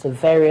placed into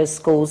various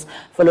schools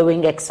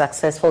following a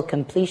successful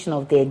completion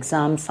of the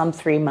exam some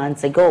 3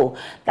 months ago.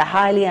 The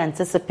highly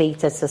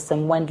anticipated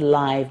system went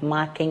live,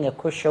 marking a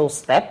crucial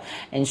step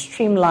in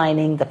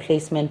streamlining the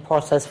placement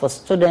process for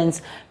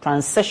students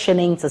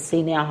transitioning to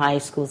senior high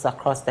schools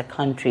across the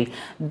country.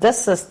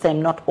 This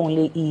system not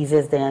only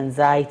eases the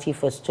anxiety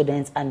for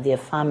students and their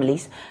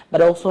families,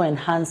 but also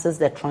enhances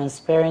the transparency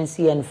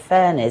transparency and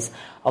fairness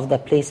of the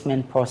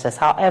placement process.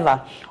 However,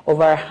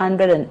 over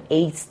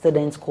 108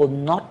 students could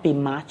not be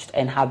matched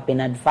and have been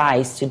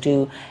advised to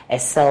do a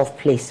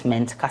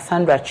self-placement.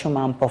 Cassandra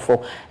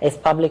Chumampofo is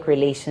Public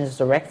Relations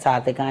Director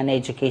at the Ghana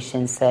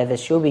Education Service.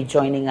 She'll be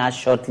joining us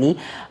shortly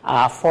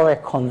for a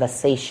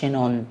conversation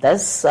on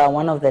this.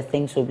 One of the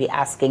things we'll be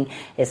asking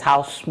is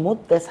how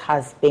smooth this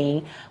has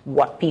been,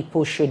 what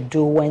people should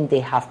do when they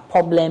have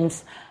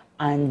problems,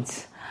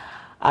 and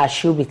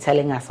she'll be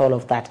telling us all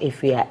of that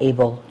if we are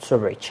able to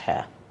reach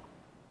her.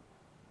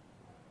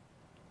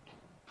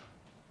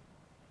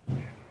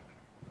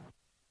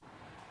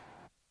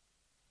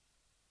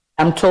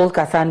 I'm told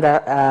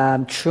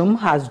Cassandra Chum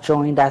has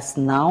joined us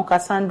now.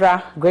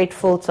 Cassandra,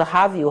 grateful to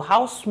have you.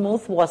 How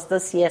smooth was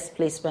this year's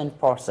placement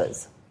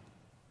process?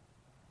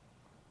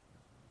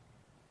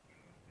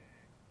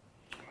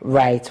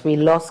 Right, we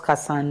lost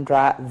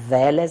Cassandra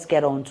there. Let's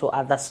get on to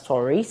other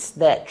stories.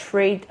 The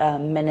Trade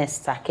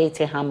Minister,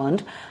 Katie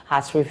Hammond,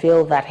 has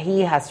revealed that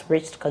he has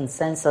reached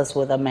consensus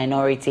with the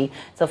minority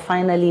to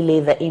finally lay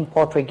the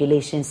import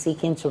regulation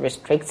seeking to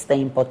restrict the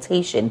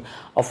importation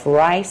of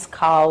rice,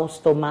 cow,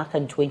 stomach,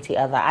 and 20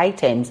 other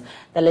items.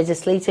 The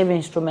legislative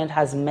instrument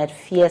has met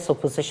fierce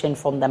opposition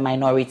from the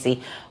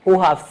minority,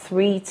 who have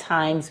 3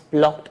 times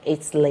blocked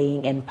its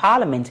laying in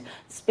Parliament.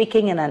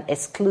 Speaking in an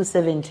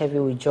exclusive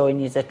interview with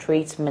JoyNews, the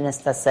Trade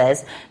Minister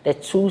says the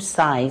two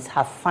sides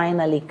have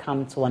finally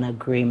come to an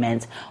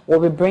agreement. We'll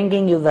be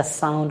bringing you the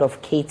sound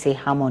of Katie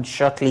Hammond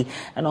shortly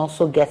and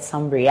also get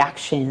some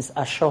reactions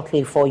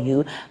shortly for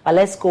you. But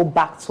let's go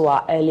back to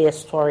our earlier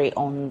story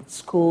on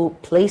school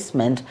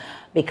placement,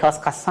 because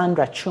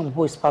Cassandra Chum,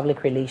 who is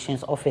Public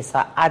Relations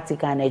Officer at the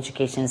Ghana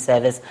Education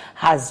Service,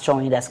 has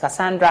joined us.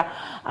 Cassandra,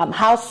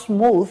 how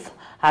smooth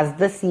has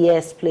this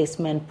year's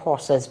placement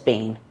process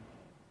been?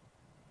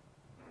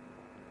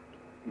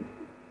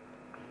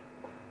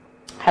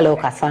 Hello,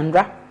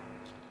 Cassandra.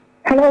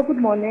 Hello, good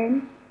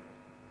morning.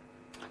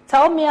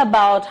 Tell me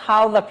about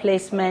how the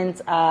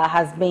placement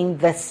has been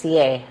this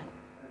year.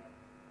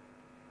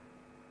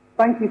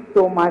 Thank you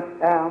so much,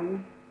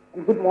 and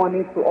good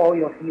morning to all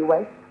your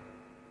viewers.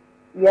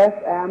 Yes,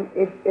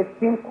 it's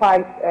been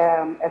quite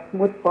a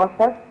smooth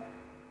process.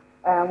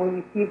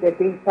 We received the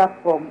data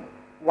from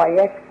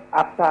WAEC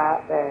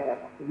after the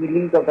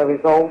release of the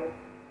results,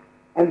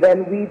 and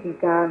then we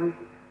began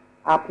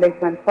our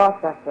placement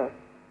processes.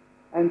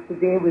 And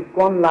today we've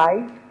gone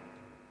live,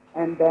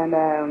 and then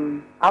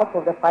out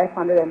of the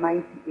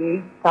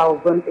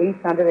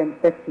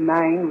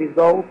 598,839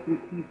 results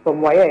received from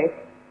WAEC,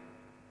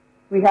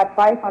 we had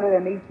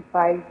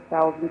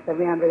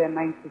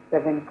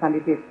 585,797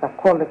 candidates that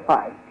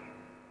qualified.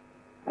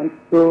 And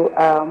so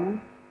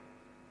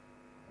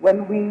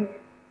when we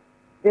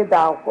did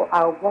our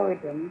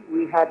algorithm,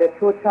 we had a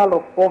total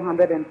of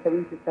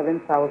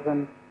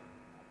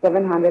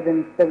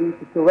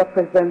 477,772,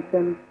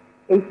 representing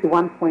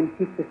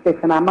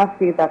 81.56, and I must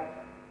say that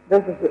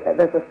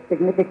there's a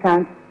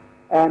significant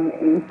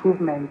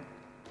improvement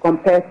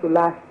compared to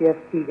last year's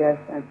figures,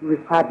 and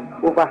we've had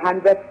over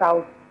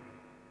 100,000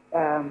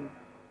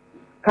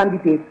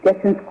 candidates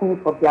getting schools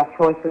of their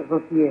choices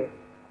this year.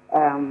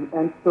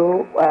 And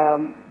so,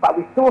 but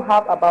we still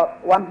have about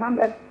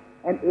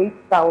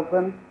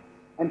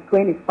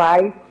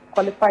 108,025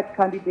 qualified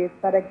candidates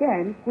that,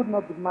 again, could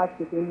not be matched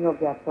with any of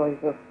their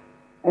choices.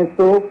 And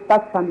so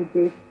such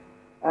candidates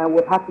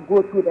would have to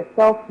go through the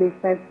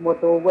self-placement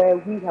model, where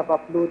we have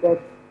uploaded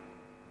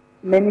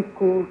many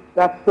schools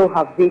that still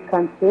have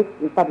vacancies.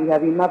 In fact, we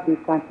have enough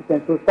vacancies,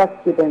 and so such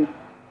students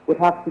would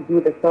have to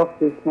do the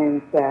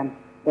self-placement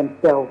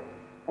themselves.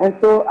 And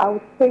so I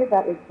would say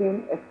that it's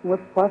been a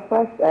smooth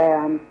process.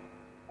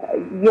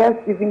 Yes,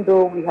 even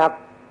though we have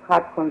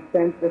had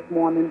concerns this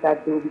morning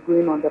that they will be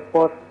going on the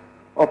 4th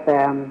of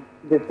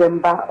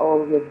December,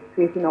 or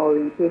registration or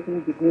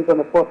orientation begins on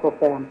the 4th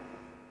of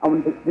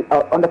on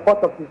the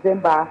 4th of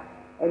December,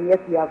 and yes,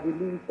 we have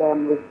released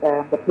with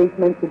the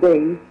placement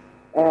today.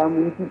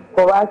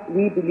 For us,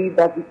 we believe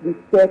that we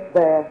checked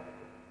the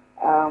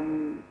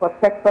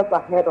prospectus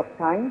ahead of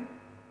time.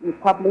 We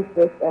published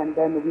this, and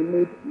then we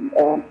made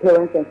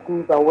parents and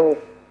schools aware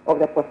of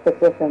the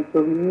prospectus, and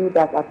so we knew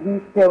that at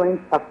least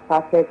parents have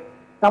started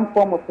some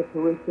form of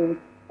preparation,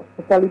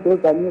 especially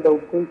those that knew they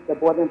would go to the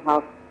boarding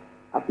house,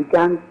 have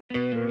begun.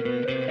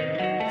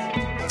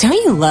 Don't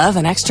you love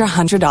an extra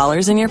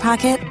 $100 in your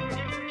pocket?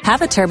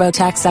 Have a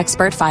TurboTax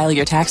expert file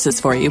your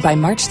taxes for you by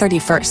March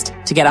 31st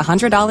to get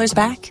 $100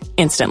 back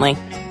instantly.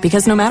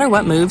 Because no matter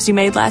what moves you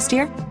made last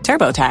year,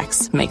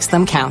 TurboTax makes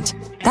them count.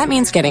 That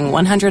means getting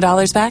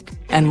 $100 back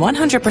and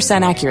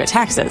 100% accurate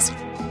taxes,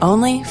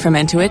 only from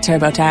Intuit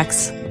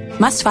TurboTax.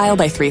 Must file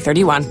by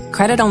 3/31.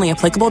 Credit only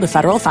applicable to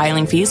federal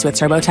filing fees with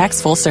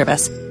TurboTax full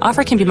service.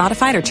 Offer can be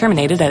modified or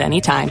terminated at any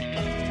time.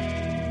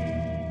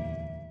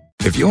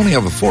 If you only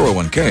have a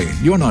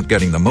 401k, you're not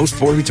getting the most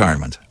for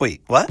retirement.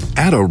 Wait, what?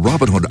 Add a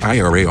Robinhood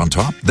IRA on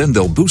top, then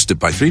they'll boost it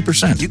by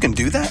 3%. You can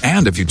do that?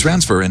 And if you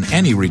transfer in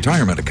any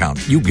retirement account,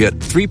 you get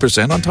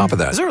 3% on top of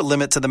that. Is there a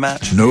limit to the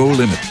match? No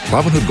limit.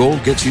 Robinhood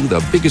Gold gets you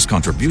the biggest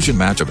contribution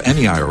match of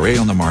any IRA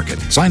on the market.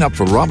 Sign up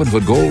for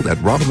Robinhood Gold at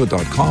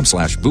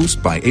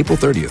Robinhood.com/boost by April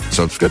 30th.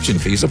 Subscription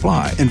fees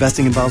apply.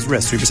 Investing involves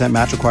risk. 3%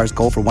 match requires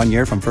gold for 1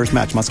 year from first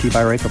match. Must keep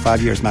IRA for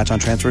 5 years. Match on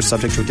transfers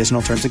subject to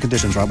additional terms and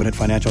conditions. Robinhood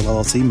Financial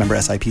LLC, member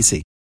SIPC.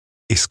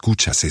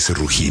 ¿Escuchas ese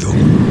rugido?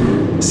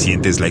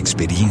 ¿Sientes la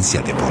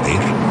experiencia de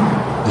poder?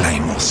 ¿La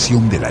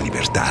emoción de la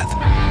libertad?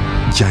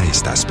 Ya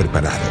estás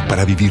preparado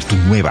para vivir tu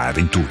nueva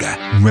aventura.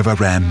 Nueva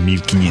Ram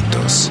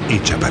 1500,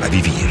 hecha para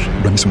vivir.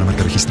 Ram es una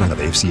marca registrada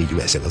de FCA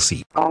US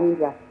LLC. And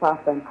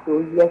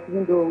so, yes,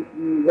 even though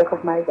we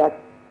recognize that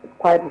it's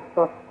quite a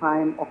short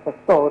time of the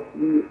thought,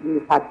 we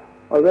had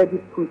already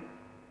put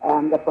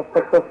the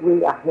prospectus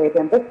way ahead.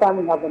 And this time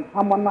we have a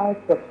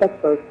harmonized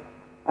prospectus.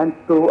 And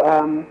so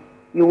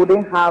you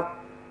wouldn't have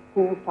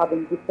schools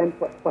having different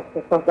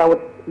prospectus. That would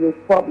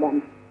create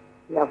problems.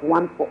 We have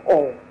one for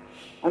all.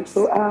 And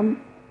so,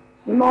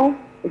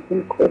 it's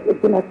been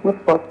a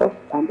smooth process,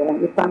 and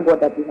we thank God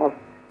that we have.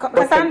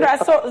 Cassandra,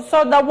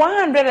 so the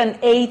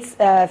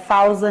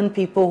 108,000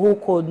 people who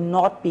could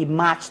not be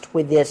matched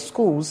with their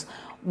schools,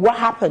 what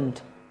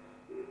happened?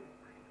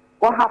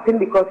 What happened?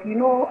 Because,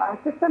 our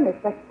system is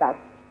such that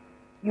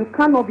you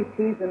cannot be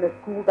placed in a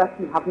school that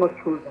you have no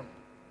children.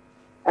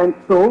 And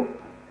so,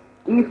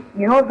 if,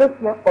 this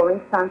year, for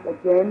instance,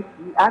 again,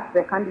 we asked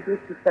the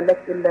candidates to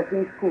select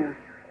 11 schools.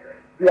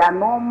 They are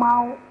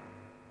normal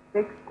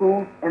 6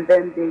 schools, and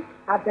then they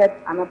added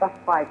another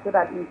 5, so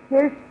that in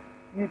case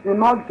you do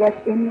not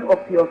get any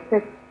of your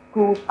 6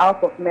 schools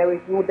out of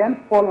merit, you will then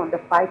fall on the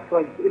 5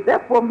 choice. It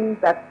therefore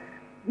means that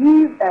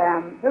these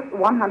this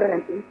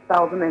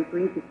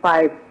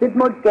 108,025 did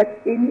not get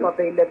any of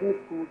the 11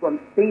 schools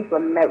based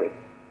on merit.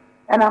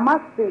 And I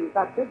must say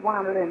that this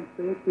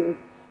 120 is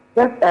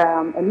just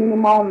a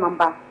minimal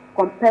number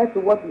compared to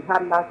what we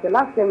had last year.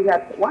 Last year we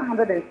had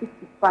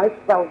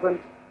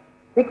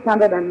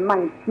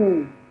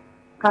 165,619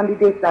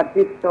 candidates that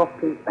did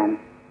self-placement.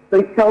 So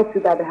it tells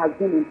you that there has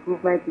been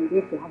improvement.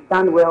 Indeed, they have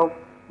done well.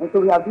 And so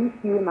we have these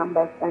few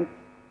numbers. And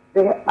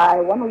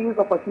I want to use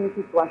the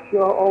opportunity to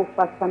assure all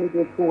such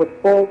candidates who would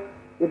fall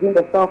within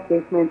the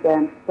self-placement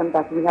system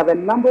that we have a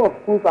number of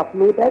schools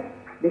uploaded.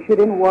 They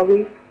shouldn't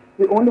worry.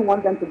 We only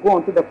want them to go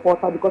onto the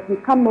portal because we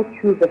cannot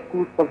choose the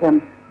schools for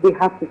them. They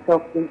have to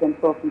self-place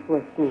themselves into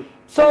a school.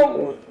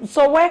 So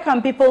where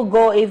can people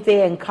go if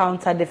they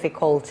encounter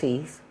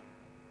difficulties?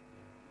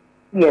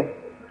 Yes.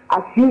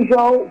 As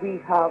usual, we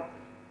have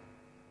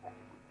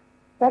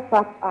set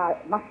up our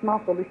National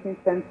Solution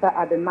Center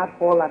at the NAT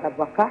Hall at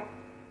Abaka.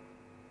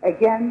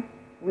 Again,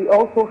 we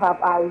also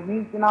have our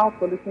Regional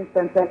Solution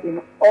Center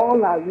in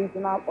all our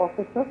regional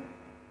offices.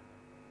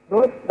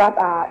 Those that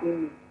are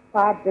in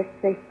far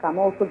districts can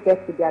also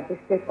get to their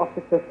district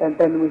offices, and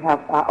then we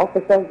have our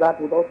officers that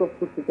would also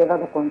put together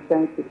the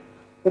concerns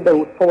so they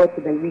would forward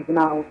to the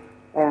Regional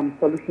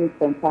Solution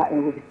Center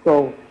and will be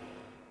solved.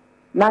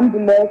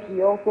 Nonetheless,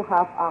 we also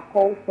have our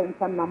call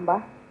center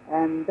number,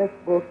 and this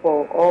goes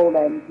for all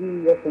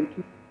GES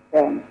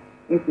and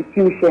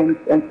institutions.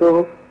 And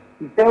so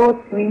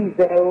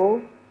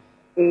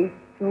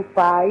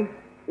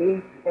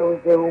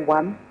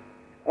 030-825-8001.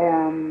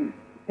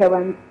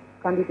 Parents,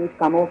 candidates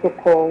can also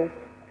call,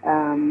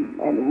 and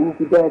we'll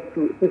be there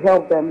to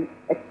help them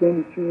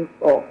explain issues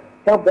or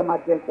help them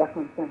address their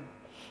concerns.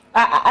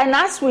 And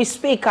as we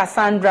speak,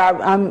 Cassandra,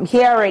 I'm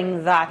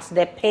hearing that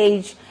the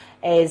page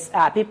is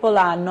people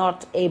are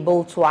not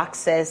able to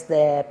access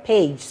the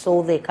page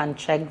so they can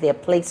check their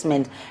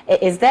placement.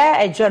 Is there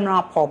a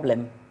general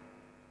problem?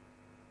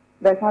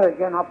 There's not a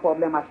general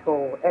problem at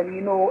all. And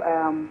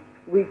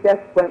we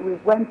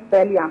went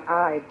barely an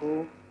hour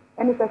ago,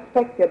 and it's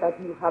expected that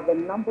you have a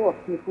number of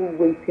people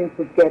waiting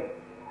to get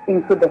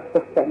into the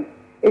system.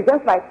 It's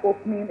just like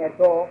opening a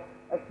door,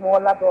 a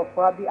smaller door,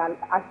 probably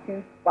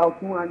asking about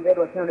 200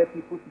 or 300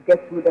 people to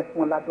get through the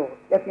smaller door.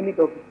 Definitely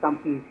there will be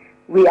something.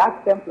 We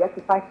ask them to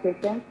exercise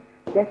patience,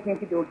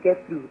 definitely they will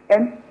get through.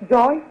 And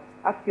Joy,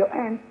 at your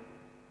end,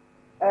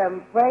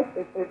 Fred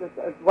is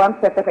one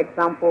perfect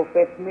example.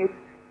 Fred Smith,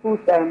 whose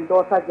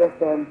daughter just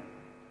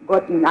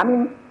got in. I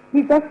mean,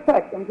 he just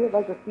checked and gave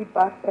us the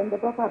feedback, and the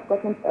daughter has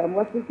gotten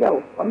what's his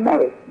girl on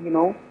merit,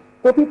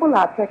 So people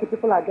are checking,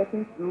 people are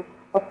getting through.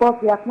 Of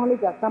course, we acknowledge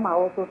that some are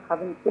also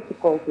having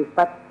difficulties,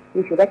 but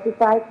we should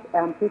exercise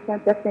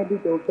patience, definitely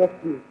they will get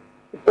through.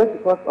 It's just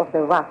because of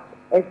the rush.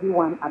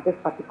 Everyone at this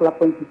particular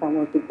point in time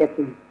wants to get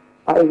in.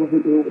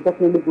 It will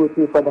definitely go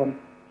through for them.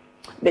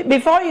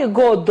 Before you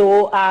go,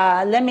 though,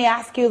 let me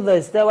ask you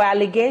this. There were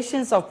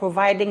allegations of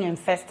providing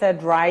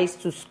infested rice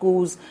to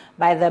schools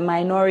by the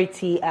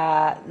minority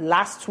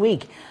last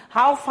week.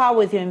 How far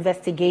with your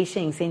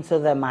investigations into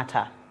the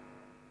matter?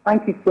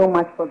 Thank you so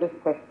much for this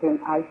question,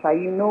 Aisha.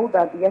 You know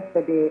that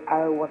yesterday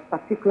I was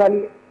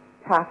particularly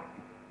tasked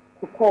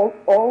to call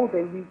all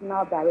the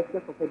regional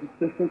directors of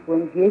education to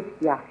engage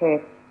their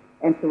heads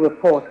and to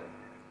report.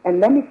 And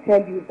let me tell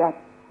you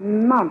that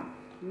none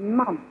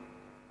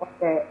of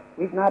the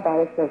regional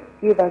directors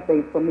gave us the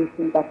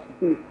information that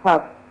they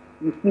have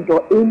received,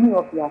 or any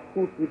of their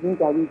schools within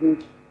their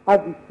regions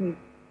have received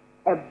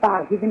a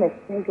bag, even a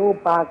single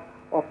bag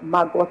of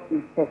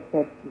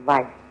maggot-infested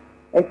rice.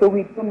 And so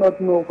we do not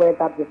know where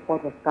that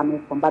report was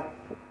coming from. But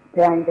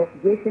there are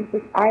investigations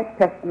which I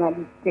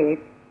personally did,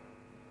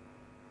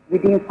 we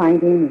didn't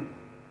find any.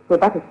 So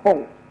that is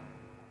false.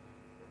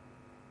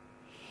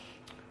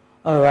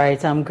 All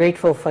right, I'm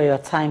grateful for your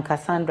time.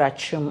 Cassandra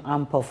Chum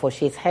Ampofo,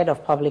 she's Head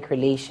of Public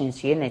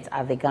Relations Unit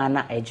at the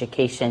Ghana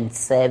Education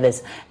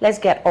Service. Let's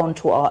get on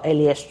to our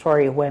earlier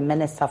story where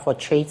Minister for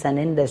Trade and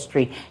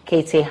Industry,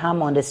 K.T.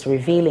 Hammond, is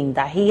revealing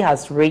that he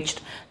has reached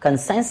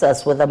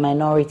consensus with the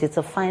minority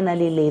to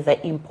finally lay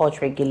the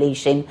import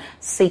regulation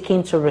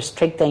seeking to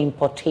restrict the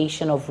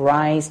importation of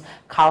rice,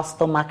 cow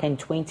stomach, and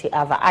 20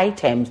 other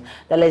items.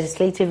 The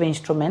legislative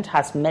instrument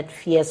has met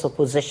fierce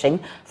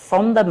opposition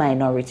from the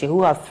minority,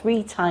 who have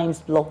 3 times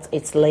blocked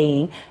its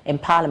laying in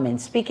Parliament.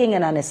 Speaking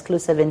in an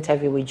exclusive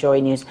interview with Joy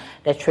News,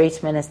 the Trade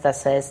Minister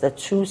says the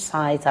two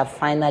sides have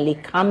finally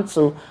come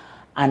to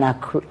an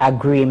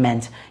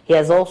agreement. He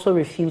has also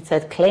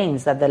refuted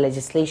claims that the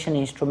legislation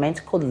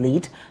instrument could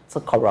lead to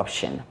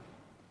corruption.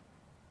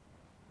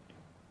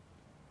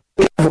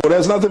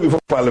 There's nothing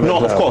before Parliament.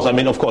 No, of course.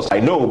 Of course, I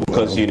know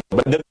because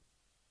but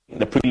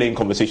the pre-laying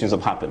conversations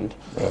have happened.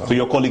 So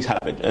your colleagues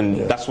have it,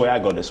 and that's where I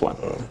got this one.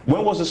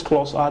 When was this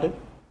clause added?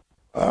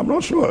 I'm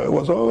not sure. It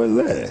was always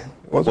there.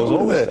 It was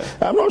always there.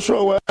 I'm not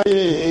sure why.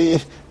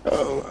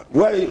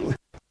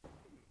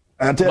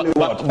 I tell you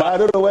what. I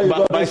don't know where you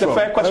got this from. But it's a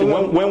fair question.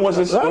 When was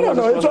this?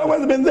 No. It's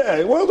always been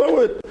there. It was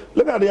always.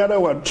 Look at the other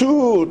one.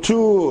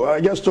 Two.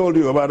 I just told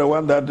you about the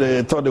one that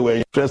they thought they were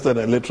interested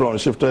and later on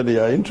shifted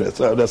their interest.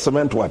 The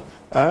cement one.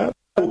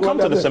 We'll come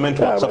to the cement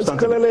one. It's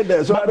clearly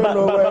there. So I don't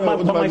know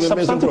but my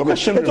substantive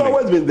question remains. It's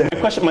always been there.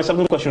 My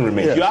substantive question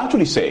remains. Yes. You're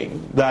actually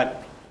saying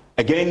that,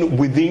 again,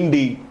 within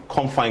the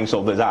confines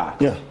of the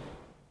act,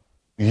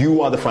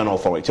 you are the final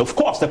authority. Of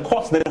course, the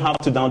courts then have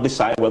to now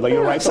decide whether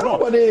you're right or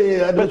not.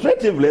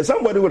 Administratively,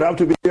 somebody would have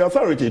to be the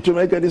authority to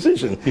make a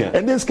decision.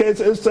 In this case,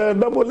 it's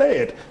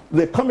double-layered.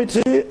 The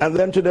committee and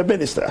then to the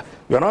minister.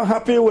 You're not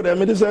happy with the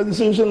minister's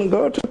decision,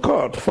 go to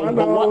court.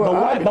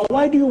 But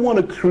why do you want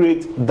to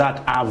create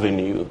that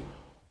avenue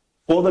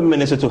for the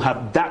minister to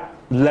have that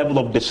level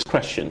of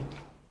discretion,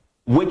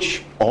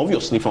 which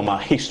obviously from our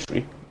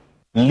history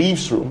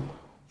leaves room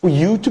for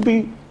you to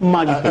be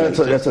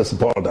manipulated? That's a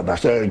support that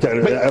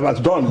I was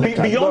done.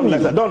 Beyond you,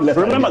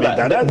 remember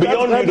that.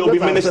 Beyond you, there'll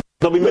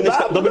be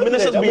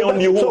ministers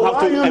beyond you who have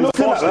to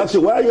enforce this.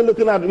 Why are you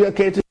looking at your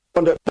Katie?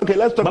 Okay,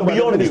 let's talk about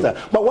the minister.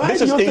 But why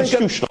this is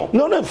institutional.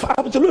 No,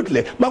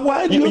 absolutely. But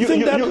why do you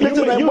think that this is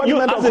an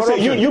embodiment of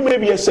corruption? You may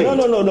be a saint.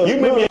 No. You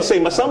may be a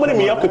saint, but somebody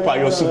may occupy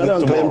your seat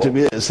tomorrow. Claim to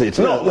be a saint.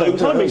 No,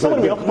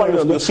 somebody may occupy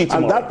your seat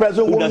tomorrow. And that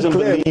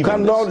person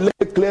cannot lay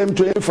claim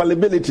to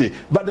infallibility.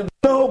 But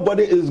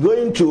nobody is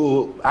going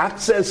to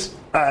access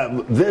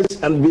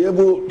this and be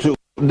able to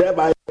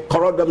thereby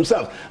corrupt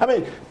themselves.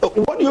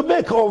 What do you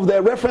make of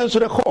the reference to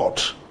the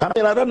court? I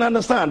don't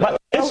understand. But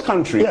in this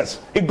country,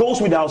 it goes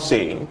without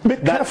saying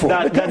that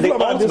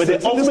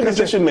the ultimate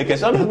decision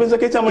makers, you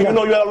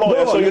know you're a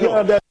lawyer, so you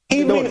know.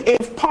 Even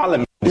if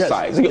Parliament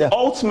decides, the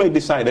ultimate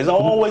deciders are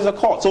always a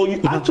court. So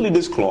actually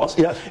this clause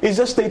is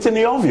just stating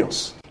the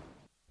obvious.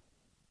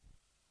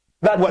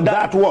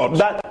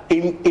 That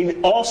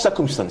in all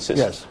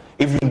circumstances,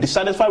 if you're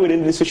dissatisfied with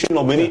any decision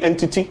of any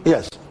entity,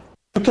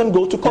 you can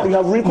go to court. You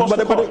have recourse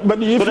to court. But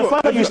the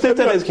fact that you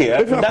stated it here,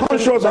 if you're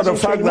conscious of the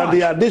fact that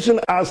the addition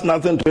adds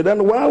nothing to it,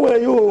 then why were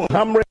you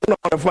hammering on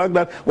the fact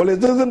that,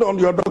 it isn't on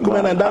your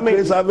document and that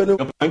place avenue?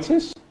 Your point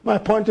is? My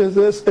point is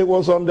this: it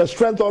was on the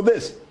strength of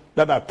this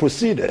that I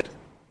proceeded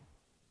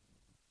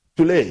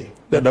to lay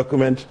the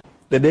document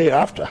the day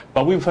after.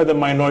 But we've heard the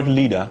minority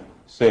leader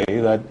say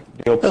that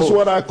they oppose. That's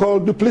what I call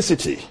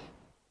duplicity.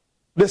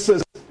 This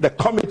is the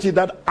committee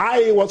that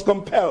I was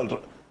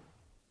compelled,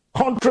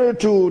 contrary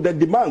to the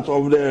demands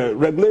of the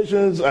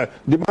regulations,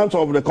 demands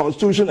of the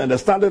Constitution and the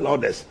standing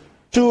orders,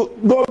 to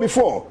go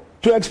before,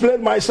 to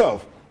explain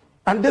myself.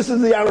 And this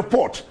is their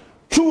report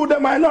to the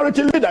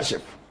minority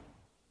leadership.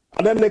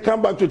 And then they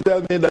come back to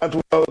tell me that,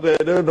 they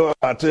don't know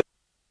about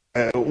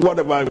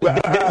whatever.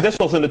 This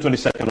was on the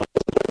 22nd.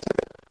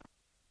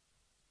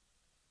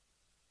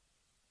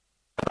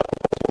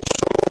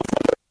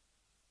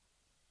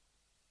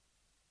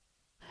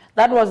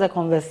 That was a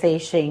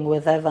conversation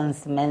with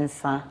Evans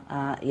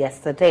Mensah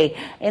yesterday.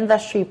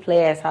 Industry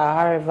players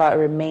are, however,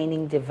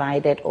 remaining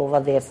divided over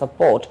their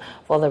support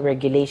for the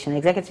regulation.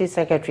 Executive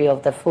Secretary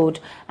of the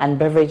Food and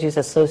Beverages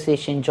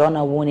Association, John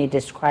Awuni,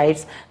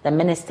 describes the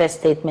minister's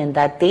statement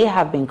that they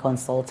have been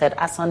consulted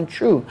as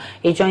untrue.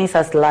 He joins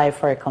us live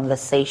for a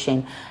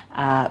conversation.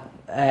 John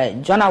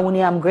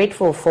Awuni, I'm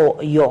grateful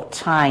for your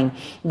time.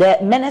 The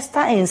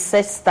minister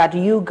insists that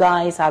you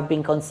guys have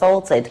been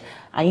consulted,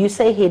 and you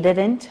say he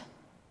didn't?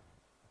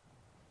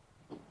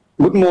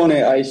 Good morning,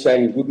 Aisha,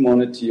 and good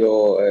morning to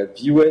your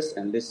viewers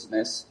and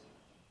listeners.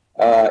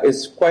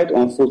 It's quite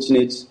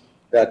unfortunate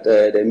that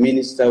the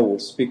minister will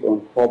speak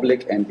on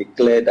public and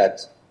declare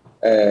that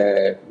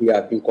we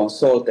have been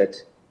consulted.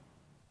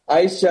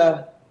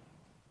 Aisha,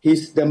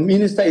 the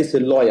minister is a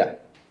lawyer.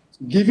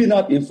 Giving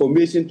out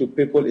information to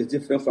people is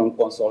different from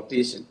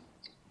consultation.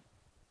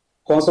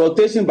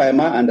 Consultation, by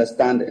my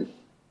understanding,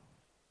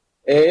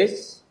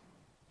 is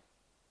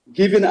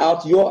giving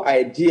out your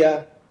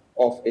idea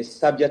of a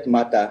subject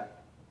matter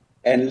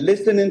and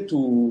listening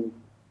to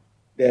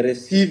the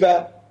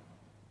receiver,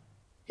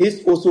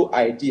 his also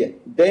idea.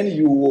 Then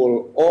you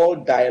will all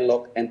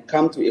dialogue and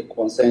come to a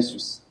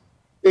consensus.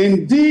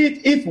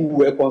 Indeed, if we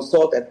were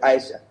consulted,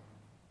 Aisha,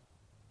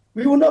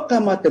 we will not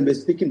come out and be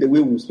speaking the way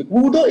we speak.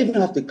 We don't even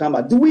have to come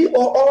out. Do we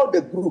or all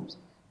the groups,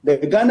 the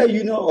Ghana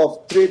Union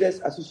of Traders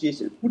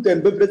Association, Food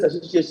and Beverage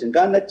Association,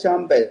 Ghana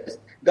Chambers,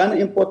 Ghana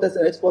Importers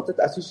and Exporters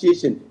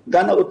Association,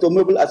 Ghana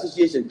Automobile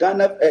Association,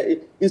 Ghana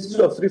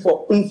Institute of Free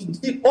for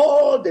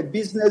all the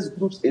business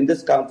groups in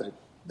this country,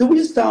 do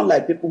we sound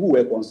like people who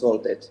were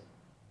consulted?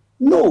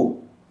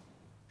 No.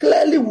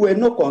 Clearly, we were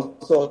not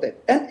consulted.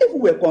 And if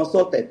we were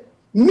consulted,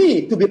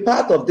 me, to be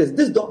part of this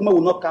document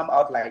will not come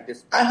out like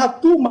this. I have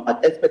too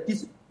much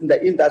expertise in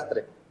the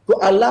industry to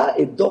allow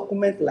a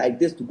document like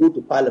this to go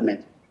to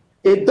Parliament.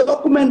 A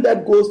document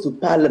that goes to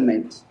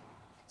Parliament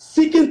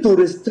seeking to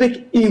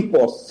restrict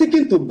imports,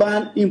 seeking to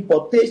ban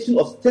importation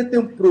of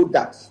certain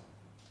products.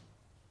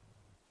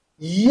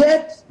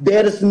 Yet,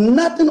 there is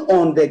nothing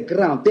on the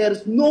ground. There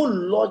is no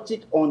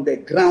logic on the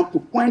ground to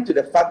point to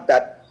the fact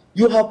that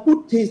you have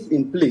put things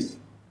in place.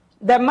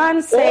 The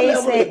man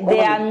says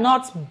they are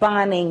not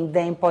banning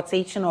the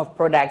importation of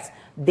products.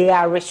 They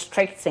are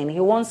restricting. He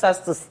wants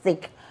us to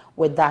stick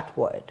with that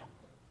word.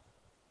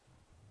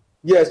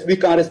 Yes, we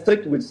can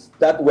restrict with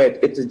that word.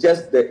 It is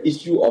just the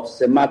issue of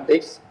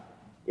semantics.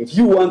 If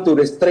you want to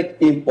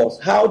restrict imports,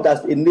 how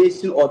does a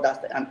nation or does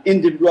an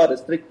individual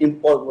restrict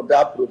imports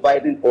without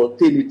providing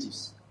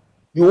alternatives?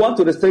 You want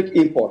to restrict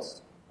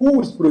imports.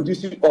 Who is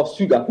producing of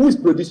sugar? Who is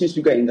producing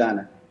sugar in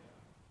Ghana?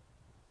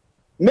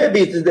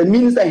 Maybe it is the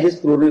minister and his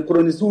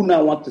cronies who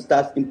now want to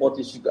start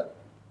importing sugar.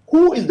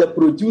 Who is the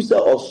producer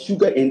of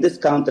sugar in this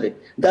country?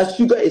 That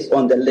sugar is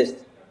on the list.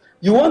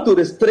 You want to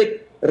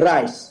restrict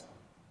rice.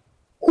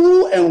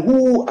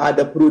 Who are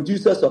the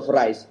producers of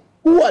rice?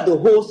 Who are the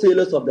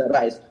wholesalers of the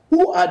rice?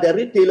 Who are the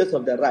retailers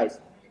of the rice?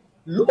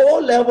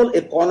 O-level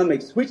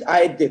economics, which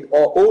I did,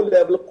 or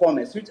O-level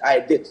commerce, which I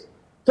did,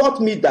 taught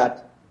me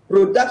that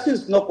production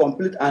is not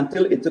complete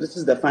until it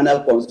reaches the final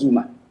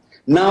consumer.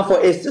 Now, for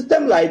a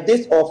system like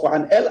this or for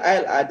an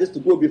LI like this to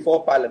go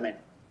before Parliament,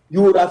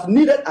 you would have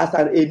needed as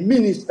a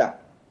minister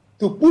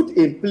to put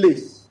in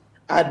place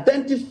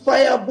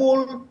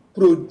identifiable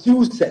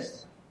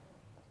producers,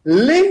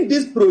 link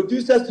these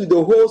producers to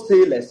the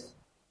wholesalers,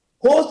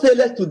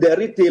 wholesalers to the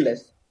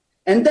retailers,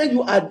 and then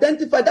you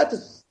identify, that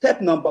is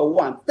step number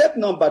one. Step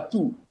number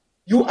two,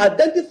 you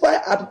identify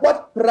at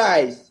what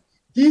price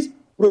these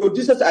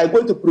producers are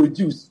going to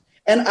produce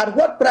and at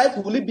what price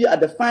will it be at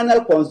the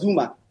final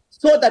consumer,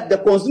 so that the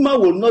consumer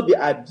will not be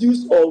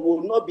abused or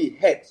will not be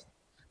hurt.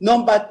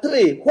 Number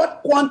three,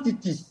 what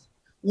quantities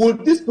will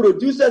these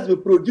producers be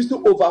producing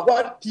over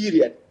what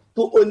period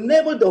to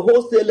enable the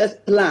wholesalers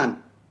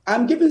plan?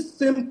 I'm giving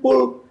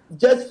simple,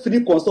 just free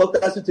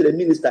consultancy to the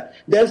minister.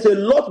 There's a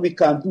lot we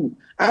can do.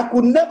 I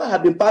could never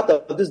have been part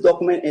of this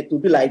document and to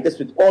be like this,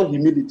 with all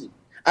humility.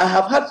 I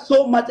have had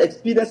so much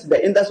experience in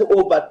the industry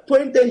over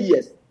 20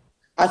 years.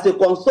 As a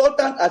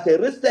consultant, as a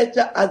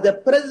researcher, as the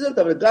president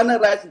of the Ghana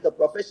Rice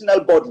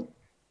Interprofessional Body,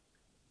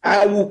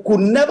 could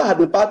never have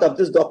been part of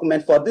this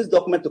document for this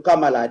document to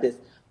come out like this.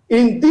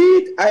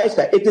 Indeed,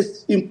 Aisha, it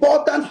is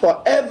important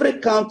for every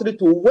country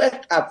to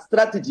work at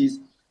strategies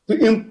to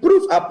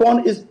improve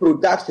upon its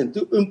production,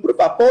 to improve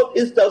upon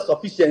its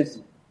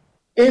self-sufficiency.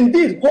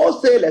 Indeed,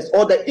 wholesalers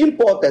or the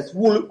importers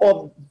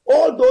of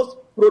all those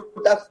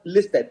products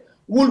listed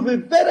will be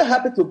very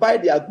happy to buy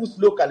their goods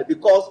locally,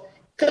 because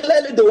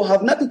clearly they will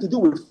have nothing to do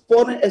with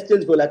foreign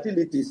exchange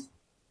volatilities.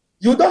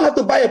 You don't have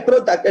to buy a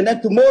product and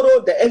then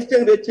tomorrow the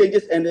exchange rate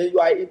changes and then you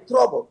are in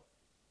trouble.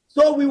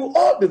 So we will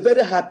all be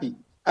very happy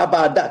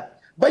about that.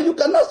 But you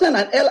cannot send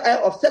an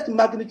LI of such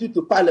magnitude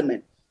to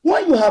Parliament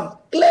when you have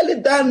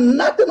clearly done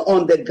nothing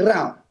on the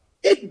ground.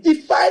 It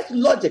defies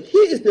logic. He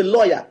is the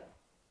lawyer,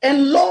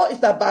 and law is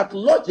about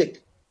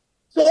logic.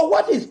 So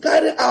what is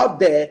carried out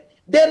there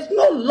is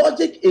no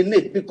logic in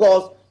it,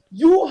 because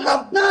you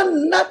have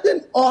done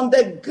nothing on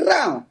the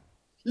ground.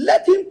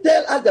 Let him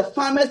tell us the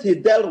farmers he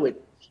dealt with.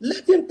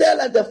 Let him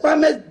tell us the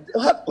farmers,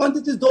 what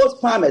quantities those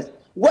farmers,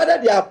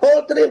 whether they are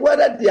poultry,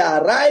 whether they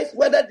are rice,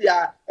 whether they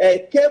are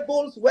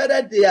cables,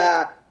 whether they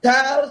are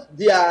tiles,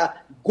 they are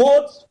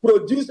goats,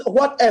 produce,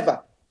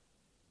 whatever.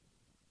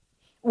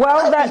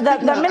 Well,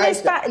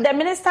 the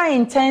minister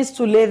intends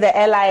to lay the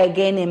LI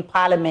again in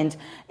Parliament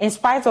in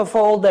spite of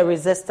all the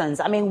resistance.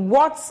 I mean,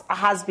 what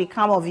has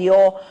become of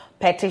your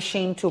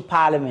petition to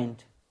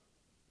Parliament?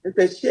 It's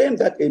a shame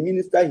that a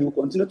minister, he will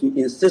continue to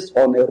insist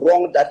on a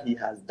wrong that he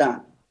has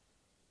done.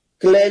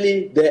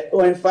 Clearly,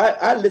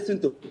 I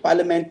listened to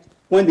Parliament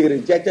when they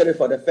rejected it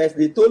for the first.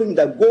 They told him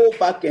that go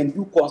back and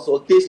do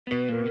consultation.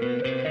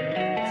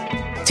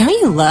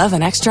 you love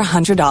an extra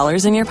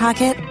 $100 in your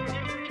pocket?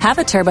 Have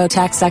a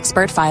TurboTax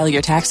expert file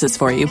your taxes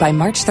for you by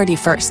March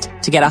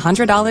 31st to get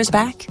 $100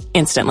 back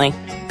instantly.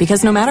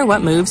 Because no matter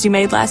what moves you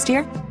made last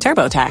year,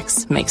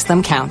 TurboTax makes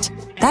them count.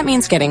 That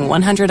means getting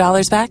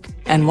 $100 back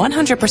and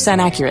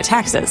 100% accurate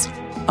taxes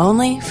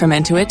only from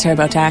Intuit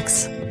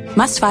TurboTax.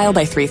 Must file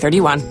by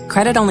 3/31.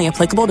 Credit only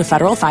applicable to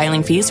federal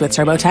filing fees with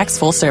TurboTax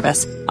full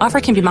service. Offer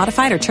can be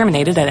modified or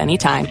terminated at any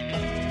time.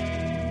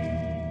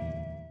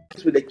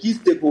 With the key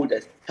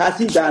stakeholders, has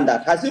he done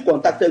that? Has he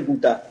contacted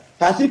GUTA?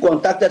 Has he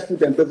contacted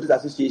Food and Beverage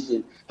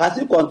Association? Has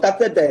he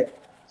contacted the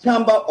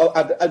Chamber of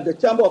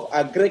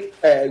Agric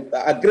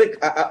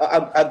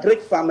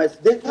Farmers?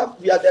 There is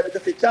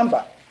a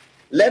chamber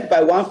led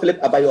by one Philip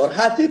Abayor.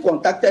 Has he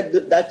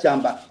contacted that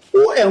chamber?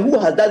 Who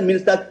has that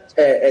minister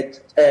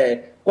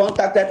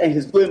contacted, and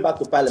he's going back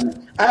to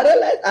Parliament?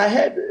 I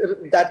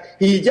heard that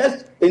he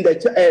just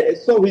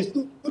so he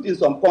stood in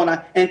some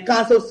corner and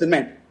cancelled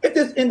cement. It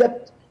is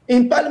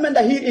in Parliament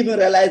that he even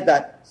realized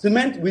that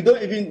cement, we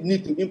don't even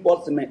need to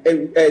import cement.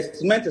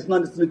 Cement is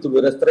not necessarily to be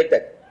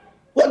restricted.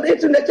 Well,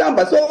 it's in the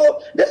chamber. So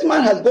this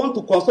man has gone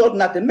to consult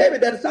nothing. Maybe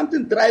there is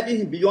something driving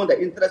him beyond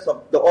the interests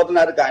of the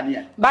ordinary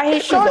Ghanaian. But he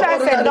showed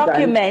us a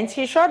document.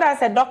 He showed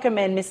us a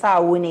document, Mr.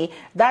 Awuni,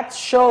 that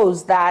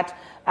shows that,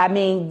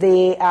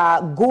 the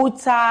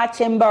GUTA,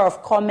 Chamber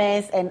of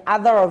Commerce, and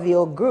other of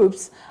your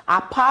groups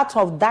are part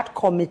of that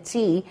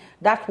committee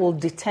that will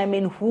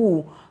determine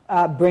who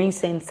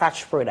brings in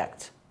such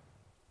product.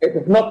 It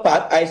is not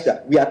part,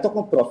 Aisha. We are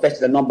talking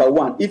professional, number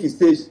one. If it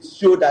says,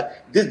 show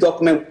that this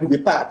document will be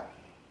part.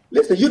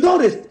 Listen, you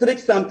don't restrict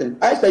something.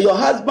 Aisha, your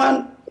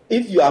husband,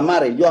 if you are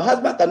married, your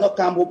husband cannot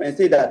come home and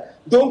say that,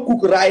 don't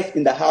cook rice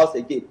in the house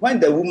again, when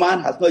the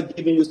woman has not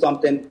given you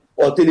something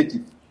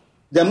alternative.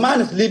 The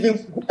man is leaving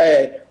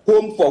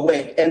home for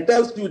work and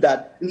tells you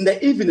that in the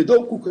evening,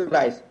 don't cook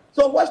rice.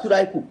 So what should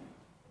I cook?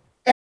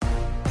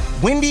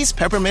 Wendy's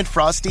Peppermint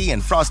Frosty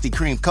and Frosty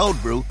Cream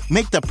Cold Brew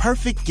make the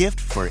perfect gift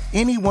for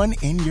anyone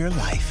in your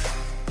life.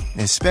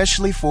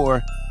 Especially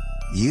for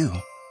you.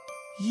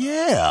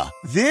 Yeah,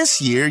 this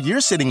year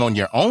you're sitting on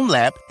your own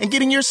lap and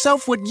getting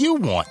yourself what you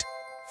want.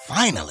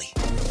 Finally.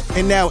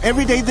 And now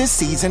every day this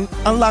season,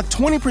 unlock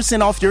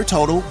 20% off your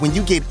total when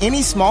you get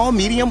any small,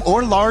 medium,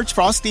 or large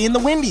Frosty in the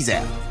Wendy's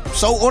app.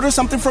 So order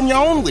something from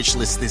your own wish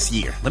list this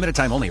year. Limited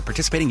time only.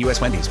 Participating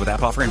U.S. Wendy's with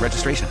app offer and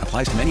registration.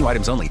 Applies to menu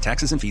items only.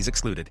 Taxes and fees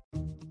excluded.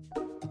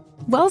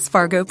 Wells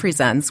Fargo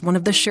presents one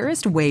of the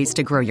surest ways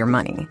to grow your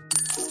money.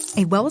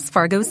 A Wells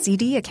Fargo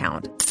CD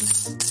account,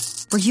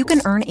 where you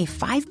can earn a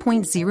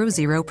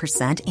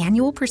 5.00%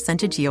 annual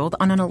percentage yield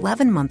on an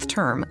 11-month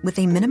term with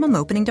a minimum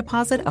opening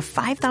deposit of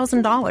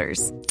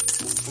 $5,000.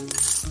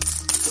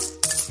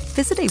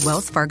 Visit a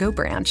Wells Fargo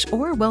branch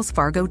or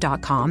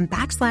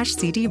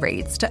wellsfargo.com/CD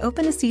rates to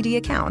open a CD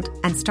account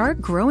and start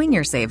growing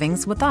your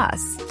savings with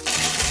us.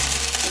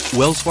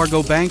 Wells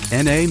Fargo Bank,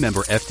 N.A.,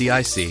 member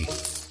FDIC.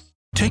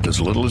 Take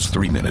as little as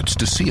 3 minutes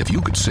to see if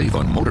you could save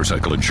on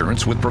motorcycle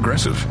insurance with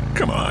Progressive.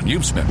 Come on,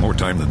 you've spent more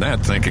time than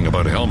that thinking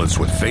about helmets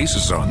with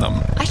faces on them.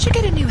 I should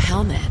get a new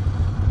helmet.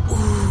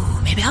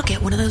 Ooh, maybe I'll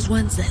get one of those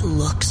ones that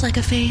looks like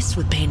a face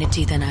with painted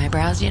teeth and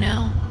eyebrows, you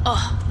know?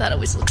 Oh, that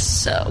always looks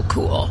so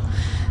cool.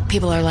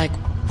 People are like,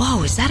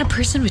 whoa, is that a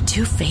person with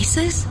two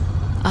faces?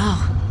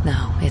 Oh,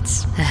 no,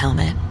 it's a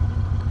helmet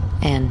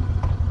and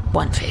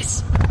one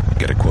face.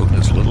 Get a quote in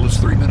as little as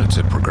 3 minutes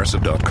at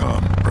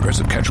Progressive.com.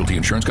 Progressive Casualty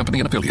Insurance Company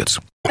and Affiliates.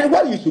 And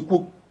what you should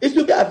cook, it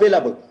should be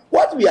available.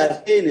 What we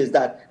are saying is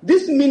that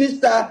this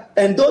minister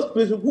and those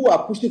people who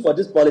are pushing for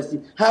this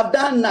policy have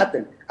done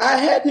nothing. I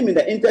heard him in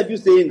the interview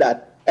saying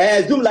that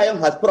Zoom Lion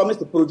has promised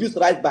to produce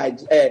rice by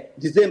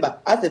December.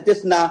 As it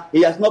is now,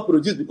 he has not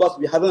produced because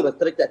we haven't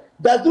restricted.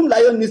 Does Zoom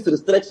Lion need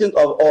restrictions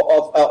of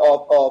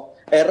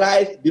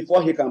rice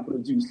before he can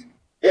produce?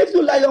 If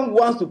Zoom Lion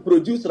wants to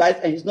produce rice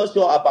and he's not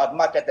sure about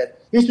marketers,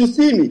 he should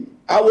see me.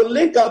 I will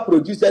link up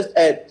producers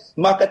and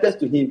marketers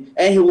to him,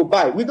 and he will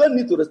buy. We don't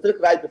need to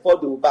restrict rice before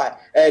they will buy.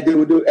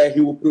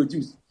 He will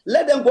produce.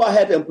 Let them go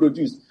ahead and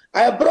produce.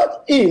 I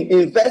brought in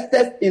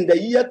investors in the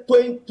year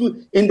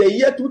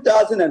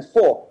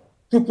 2004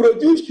 to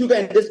produce sugar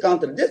in this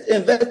country. This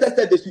investor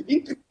said they should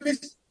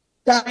increase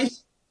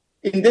tariffs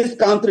in this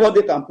country where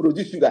they can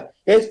produce sugar.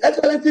 His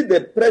Excellency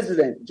the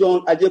President,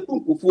 John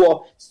Ajekun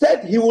Kufuor,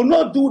 said he will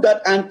not do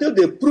that until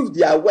they prove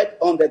their work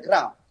on the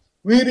ground.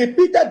 We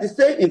repeated the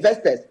same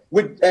investors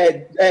with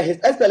His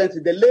Excellency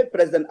the late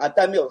President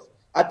Atamils.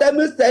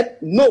 Atamils said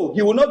no,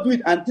 he will not do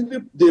it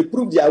until they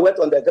prove their work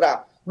on the ground.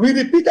 We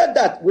repeated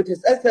that with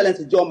His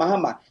Excellency John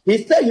Mahama.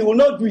 He said he will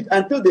not do it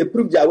until they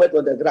prove their work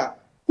on the ground.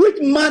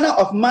 Which manner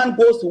of man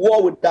goes to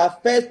war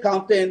without first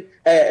counting,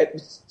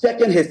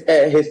 checking his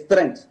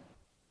strength?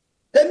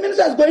 The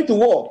minister is going to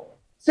war,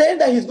 saying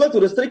that he's going to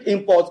restrict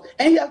imports,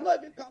 and he has not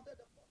even counted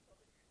the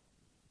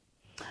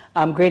cost.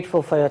 I'm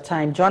grateful for your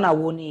time. John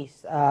Awuni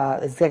is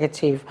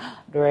Executive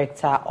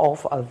Director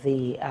of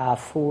the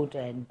Food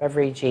and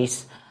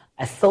Beverages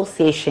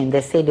Association. They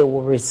say they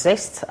will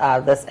resist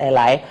this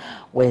ally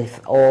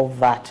with all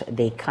that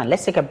they can.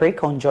 Let's take a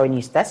break on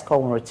JoyNews Desk.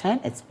 When we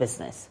return, it's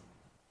business.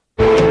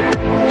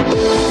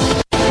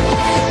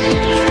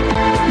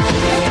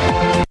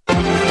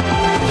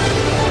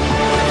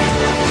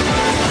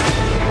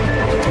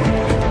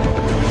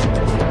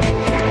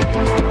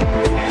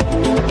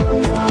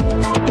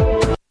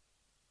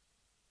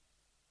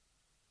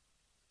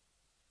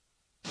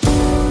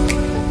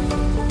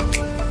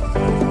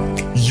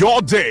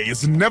 Your day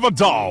is never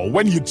dull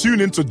when you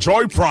tune into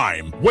Joy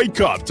Prime. Wake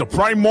up to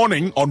Prime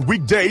Morning on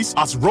weekdays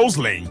as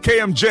Roselyn,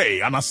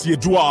 KMJ, and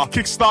Asiedua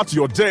kickstart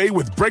your day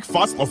with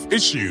breakfast of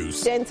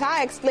issues.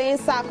 Genta explains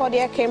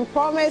Sarkodie came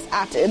promise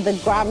at the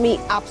Grammy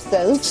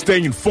absence.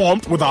 Stay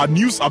informed with our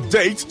news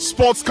updates,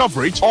 sports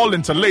coverage, all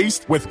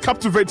interlaced with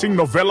captivating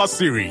novella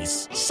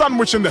series.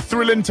 Sandwiching the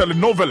thrilling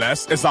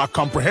telenovelas is our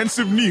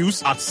comprehensive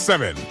news at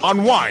 7.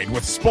 Unwind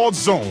with Sports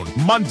Zone,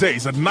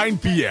 Mondays at 9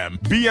 p.m.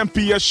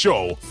 BMPS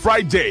Show,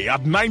 Friday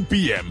at 9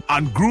 p.m.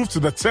 and groove to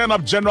the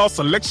turn-up general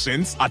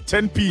selections at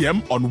 10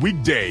 p.m. on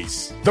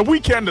weekdays. The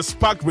weekend is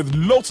packed with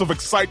loads of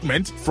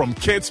excitement from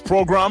kids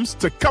programs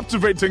to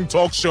captivating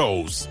talk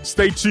shows.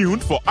 Stay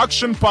tuned for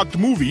action-packed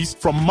movies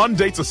from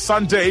Monday to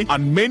Sunday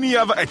and many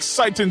other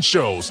exciting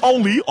shows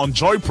only on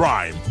Joy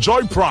Prime.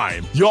 Joy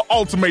Prime, your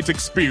ultimate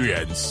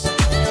experience.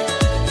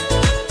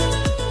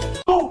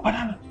 Oh,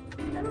 banana.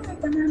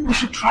 You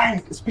should try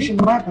it, especially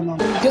my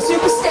banana. Your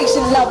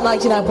superstation Love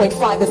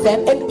 99.5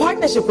 FM in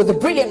partnership with the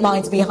brilliant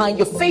minds behind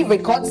your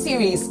favorite court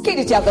series,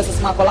 KDTL vs.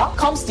 Makola,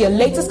 comes to your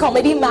latest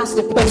comedy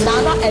master,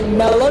 Banana and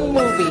Melon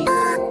movie.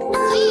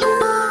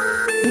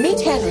 Meet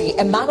Henry,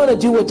 a man on a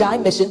do-or-die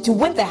mission to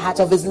win the heart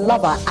of his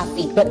lover,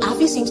 Afi. But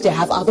Afi seems to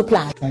have other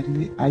plans. By the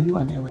way, are you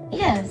an Ewe?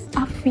 Yes,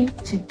 Afi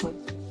Chikwe.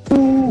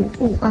 Oh,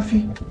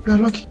 Afi, you are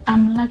lucky.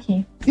 I'm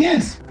lucky.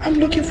 Yes, I'm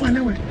looking for an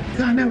Ewe.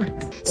 You are an Ewe.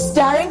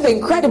 Starring the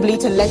incredibly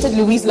talented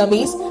Louise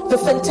Lamise, the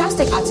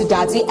fantastic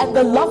Atidadzi, and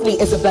the lovely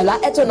Isabella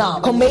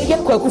Etona, comedian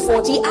Kweku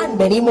 40, and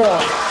many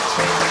more.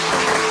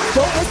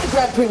 Don't miss the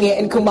grand premiere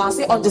in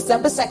Kumasi on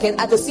December 2nd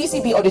at the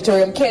CCB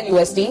Auditorium,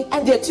 KNUST,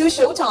 and there are 2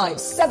 show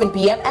times, 7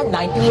 p.m. and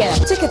 9 p.m.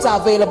 Tickets are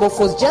available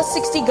for just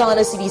 60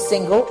 Ghana cedis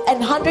single and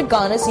 100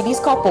 Ghana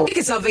cedis couple.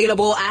 Tickets are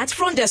available at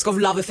front desk of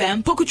Love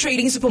FM, Poku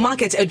Trading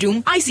Supermarket,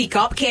 Adum, IC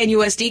Cup,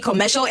 KNUST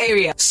commercial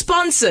area.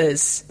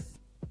 Sponsors.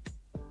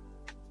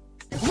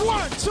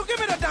 1, 2, give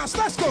me the dance.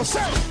 Let's go. Say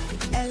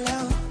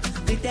hello,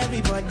 with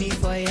everybody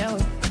for you.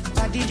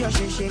 Body just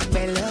shake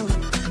below.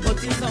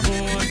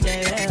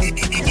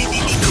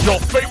 Your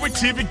favorite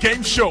TV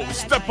game show,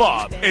 Step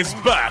Up, is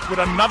back with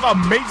another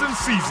amazing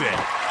season.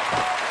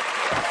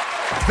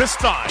 This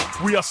time,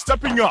 we are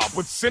stepping up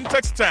with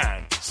Syntax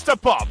Tank.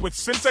 Step Up with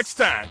Syntax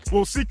Tank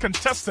will see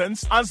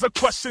contestants answer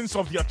questions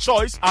of your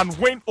choice and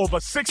win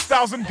over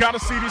 6,000 Ghana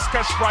cedis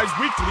cash prize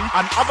weekly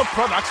and other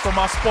products from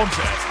our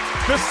sponsors.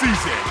 This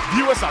season,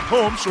 viewers at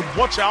home should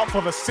watch out for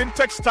the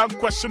Syntax Tank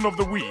question of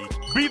the week.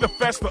 Be the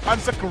first to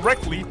answer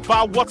correctly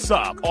via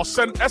WhatsApp or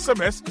send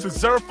SMS to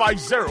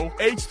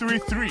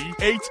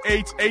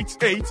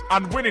 050-833-8888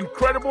 and win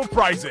incredible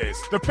prizes.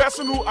 The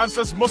person who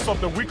answers most of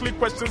the weekly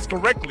questions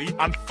correctly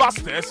and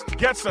fastest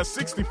gets a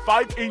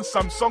 65-inch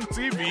Samsung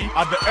TV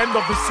at the end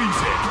of the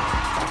season.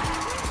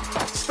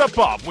 Step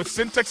Up with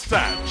Syntax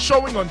Tank,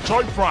 showing on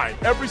Joy Prime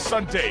every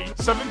Sunday,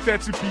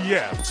 7:30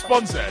 p.m.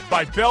 Sponsored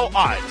by Bell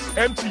Eyes,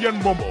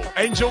 MTN Momo,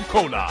 Angel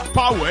Cola.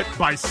 Powered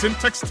by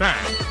Syntax Tank.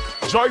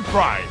 Joy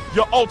Prime,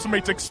 your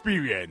ultimate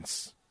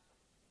experience.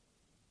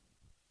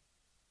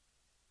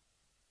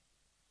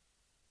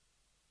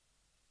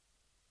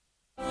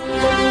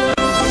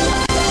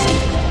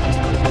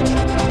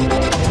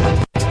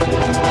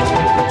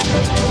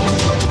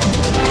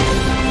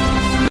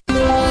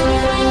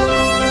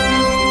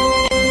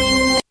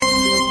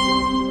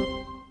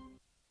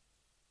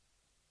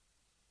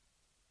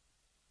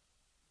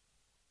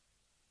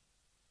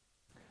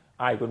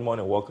 Hi, good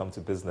morning. Welcome to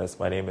Business.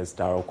 My name is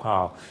Darryl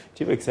Kwao.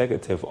 Chief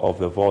Executive of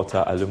the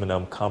Volta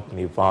Aluminum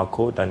Company,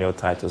 VALCO, Daniel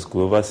Titus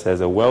Glover, says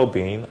the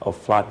well-being of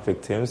flood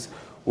victims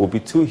will be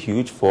too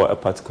huge for a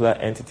particular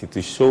entity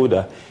to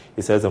shoulder.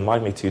 He says the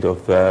magnitude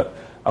of the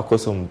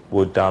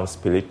Akosombo Dam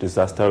spillage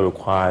disaster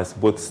requires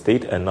both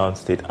state and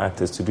non-state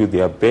actors to do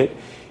their bit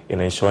in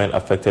ensuring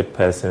affected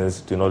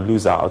persons do not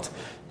lose out.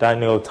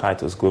 Daniel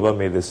Titus Glover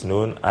made this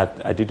known at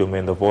Adidome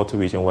in the Volta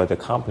region, where the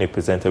company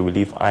presented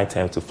relief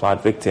items to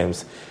flood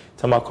victims.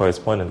 Tama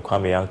correspondent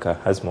Kwame Yanka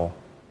has more.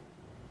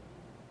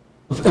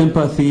 Of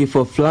empathy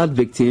for flood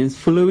victims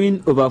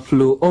following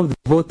overflow of the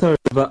Volta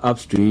River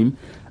upstream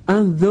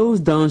and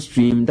those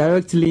downstream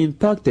directly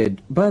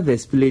impacted by the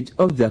spillage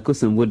of the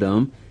Akosombo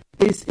Dam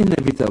is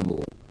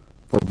inevitable.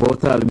 For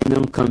Volta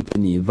Aluminum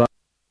Company,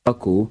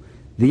 VALCO,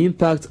 the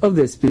impact of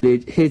the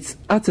spillage hits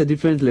at a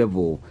different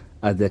level,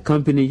 as the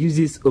company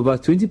uses over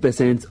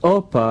 20%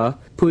 of power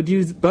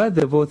produced by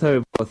the Volta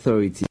River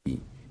Authority.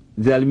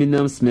 The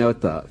aluminum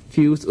smelter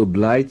feels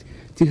obliged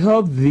to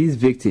help these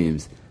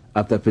victims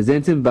after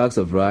presenting bags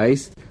of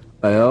rice,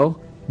 oil,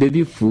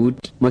 baby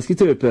food,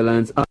 mosquito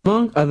repellents,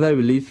 among other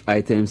relief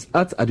items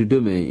at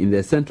Adidome in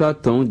the Central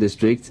Tong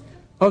district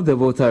of the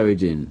Volta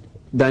region.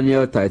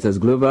 Daniel Titus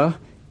Glover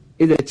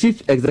is the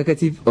Chief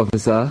Executive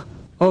Officer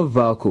of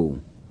VALCO.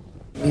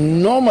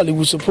 Normally,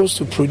 we're supposed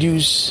to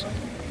produce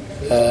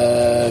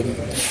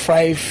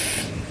 5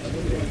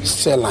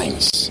 cell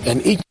lines,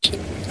 and each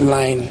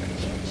line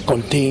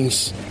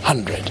contains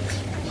 100.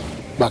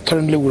 But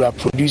currently, we are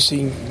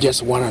producing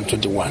just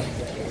 121,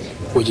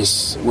 which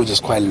is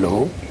quite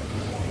low.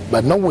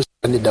 But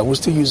notwithstanding that, we're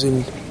still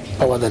using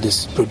power that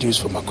is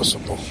produced from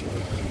Akosopo.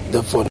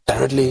 Therefore,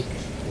 directly,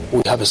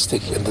 we have a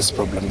stake in this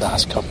problem that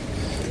has come.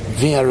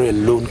 VRA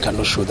alone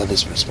cannot show that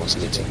it's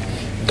responsibility.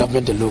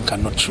 Government alone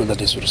cannot show that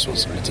it's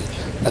responsibility.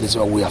 That is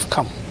why we have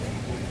come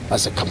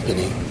as a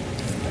company,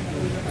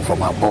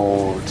 from our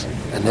board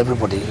and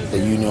everybody, the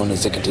union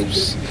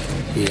executives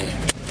here,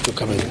 to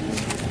come and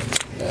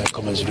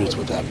commiserate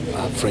with our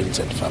friends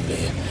and family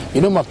here.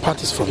 You know, my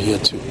part is from here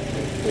too.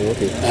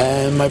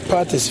 Okay. My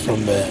part is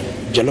from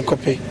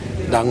Jalokope,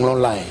 the Anglo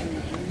line.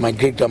 My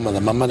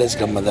great-grandmother, my mother's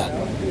grandmother,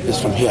 is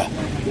from here.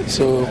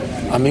 So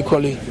I'm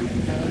equally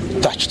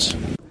touched.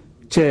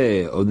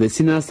 Chair of the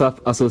Senior Staff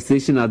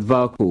Association at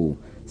Valco,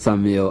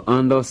 Samuel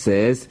Ando,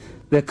 says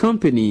the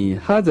company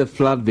has the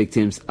flood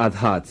victims at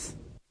heart.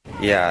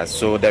 Yeah,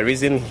 so the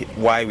reason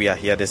why we are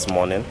here this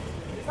morning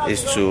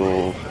is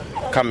to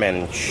come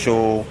and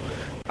show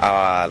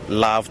our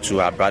love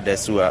to our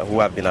brothers who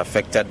have been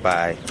affected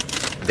by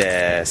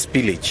the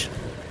spillage.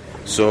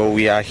 So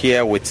we are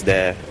here with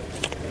the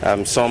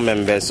some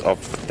members of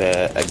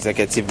the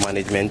executive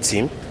management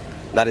team,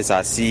 that is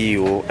our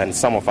CEO and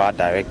some of our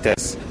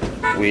directors.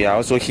 We are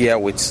also here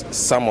with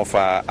some of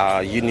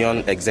our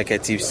union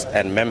executives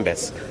and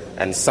members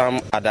and some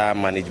other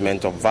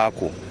management of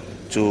VACO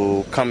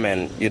to come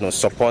and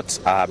support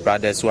our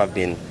brothers who have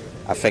been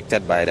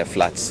affected by the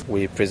floods.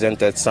 We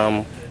presented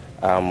some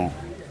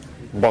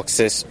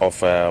boxes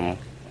of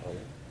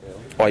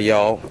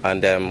oil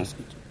and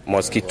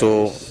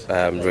mosquito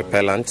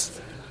repellent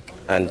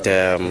and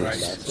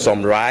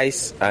some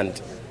rice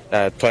and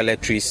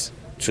toiletries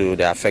to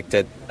the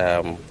affected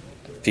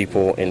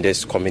people in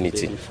this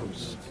community,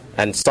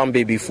 and some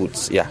baby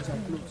foods,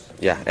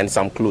 and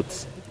some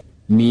clothes.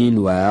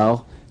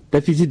 Meanwhile,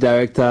 Deputy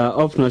Director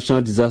of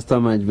National Disaster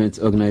Management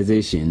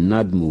Organization,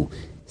 NADMO,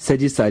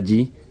 Seji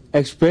Saji,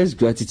 expressed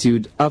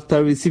gratitude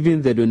after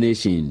receiving the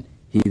donation.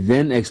 He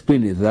then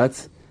explained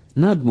that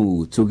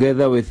NADMO,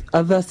 together with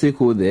other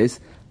stakeholders,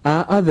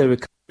 are at the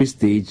recovery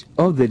stage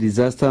of the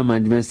disaster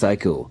management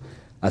cycle,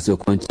 as we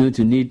continue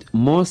to need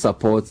more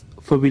support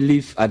for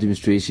relief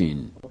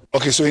administration.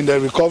 Okay, so in the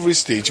recovery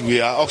stage,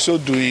 we are also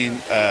doing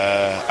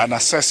an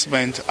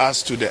assessment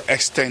as to the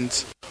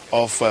extent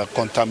of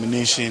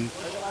contamination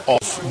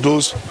of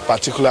those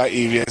particular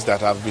areas that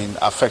have been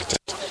affected.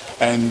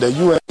 And the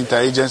UN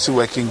Interagency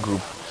Working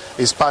Group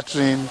is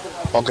partnering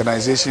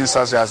organizations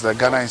such as the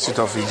Ghana Institute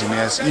of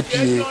Engineers,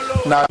 EPA,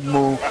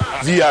 NADMO,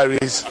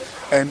 VRAs,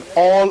 and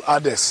all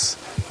others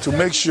to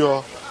make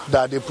sure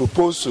that they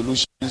propose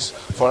solutions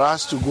for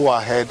us to go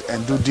ahead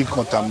and do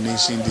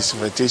decontamination,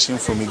 disinfectation,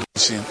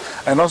 fumigation,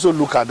 and also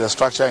look at the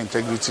structural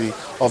integrity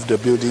of the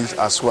buildings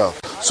as well,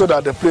 so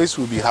that the place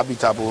will be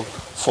habitable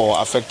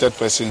for affected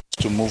persons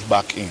to move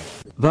back in.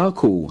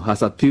 VACO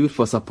has appealed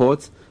for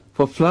support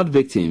for flood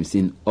victims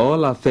in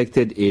all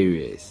affected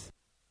areas.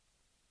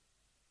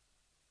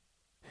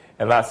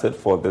 And that's it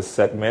for this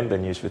segment. The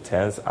news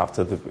returns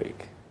after the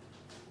break.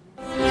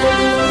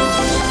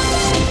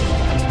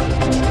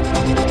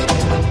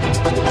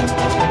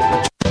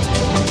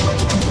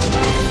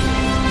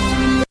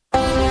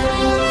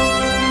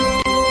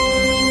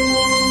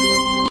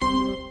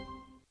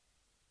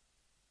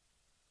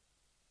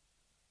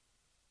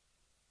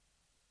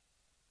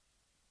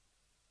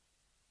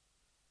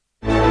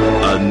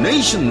 A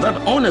nation that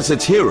honors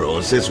its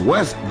heroes is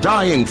worth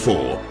dying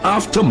for.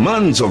 After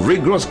months of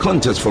rigorous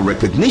contests for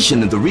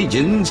recognition in the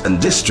regions and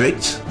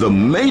districts, the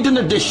maiden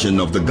edition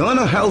of the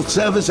Ghana Health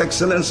Service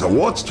Excellence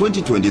Awards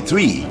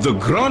 2023, the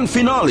grand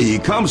finale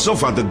comes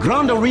off at the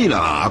Grand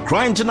Arena,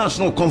 Accra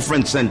International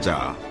Conference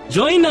Center.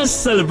 Join us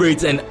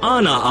celebrate and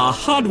honor our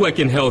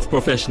hardworking health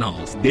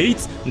professionals.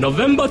 Date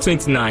November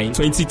 29,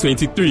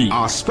 2023.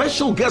 Our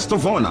special guest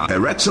of honor,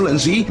 Her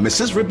Excellency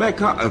Mrs.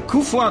 Rebecca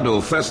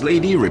Akufo-Addo, First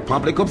Lady,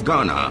 Republic of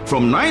Ghana.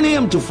 From 9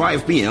 a.m. to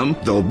 5 p.m.,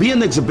 there will be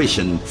an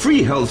exhibition,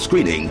 free health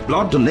screening,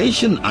 blood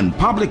donation, and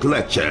public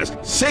lectures.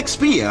 6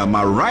 p.m.,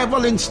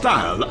 arrival in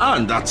style,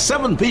 and at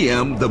 7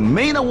 p.m., the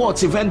main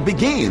awards event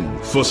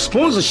begins. For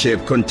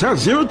sponsorship, contact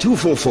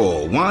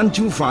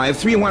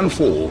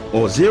 0244-125-314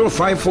 or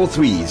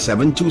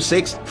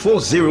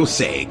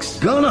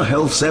 0543-726-406. Ghana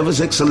Health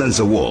Service Excellence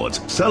Awards,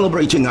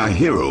 celebrating our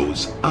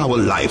heroes, our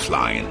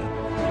lifeline.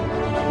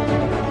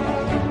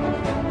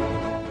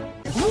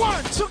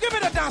 1, 2, give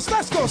it a dance,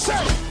 let's go, say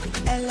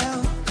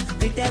hello,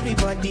 with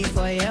everybody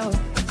for you.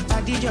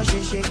 Body just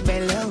shake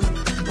bellow.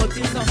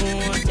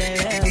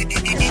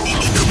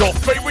 Your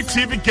favorite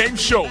TV game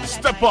show,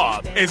 Step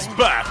Up, is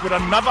back with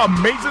another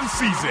amazing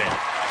season.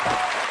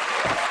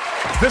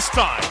 This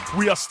time,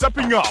 we are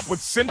stepping up with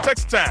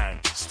Syntex Tank.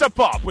 Step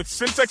up with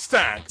Syntex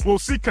Tank. We'll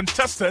see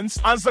contestants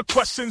answer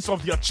questions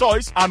of their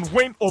choice and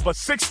win over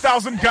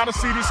 6,000 Ghana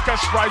Cedis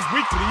cash prize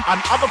weekly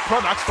and other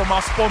products from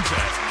our sponsors.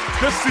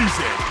 This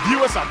season,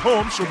 viewers at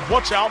home should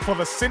watch out for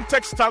the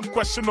Syntex Tank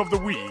question of the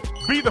week.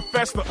 Be the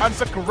first to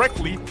answer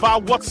correctly via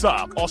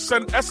WhatsApp or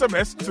send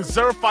SMS to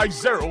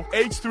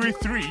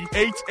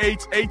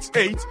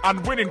 050-833-8888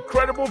 and win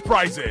incredible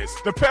prizes.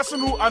 The person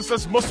who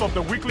answers most of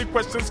the weekly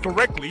questions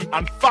correctly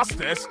and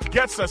fastest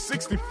gets a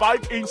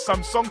 65-inch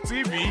Samsung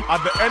TV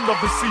at the end of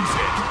the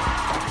season.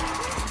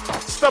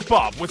 Step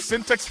up with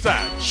Syntex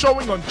Tank,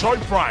 showing on Joy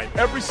Prime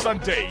every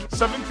Sunday,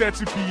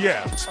 7:30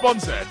 p.m.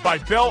 Sponsored by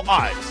Bell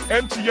Eyes,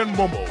 MTN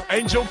Momo,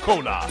 Angel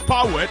Cola.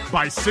 Powered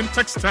by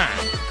Syntex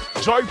Tank.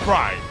 Joy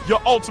Prime, your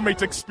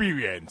ultimate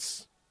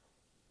experience.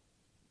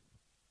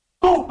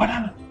 Oh,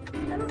 banana.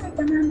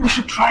 We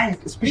should try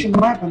it, especially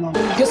my banana.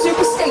 Your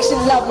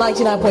superstation Love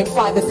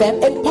 99.5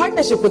 FM, in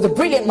partnership with the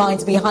brilliant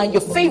minds behind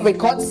your favorite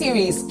court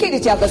series,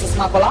 KDTL vs.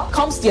 Makola,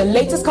 comes to your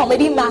latest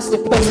comedy master,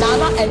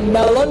 Banana and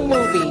Melon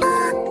movie.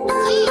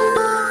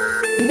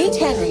 Meet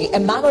Henry, a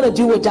man on a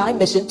do-or-die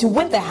mission to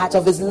win the heart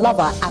of his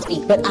lover,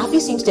 Afi. But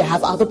Afi seems to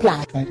have other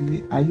plans. By the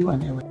way, are you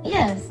an Ewe?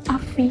 Yes,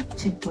 Afi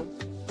Chigwe.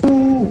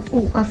 Oh,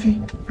 Afi,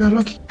 you're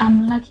lucky.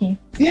 I'm lucky.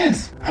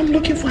 Yes, I'm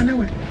looking for an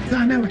Ewe.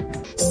 You're an Ewe.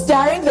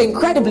 Starring the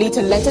incredibly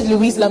talented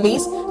Louise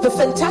Lamis, the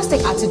fantastic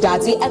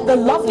Atidati, and the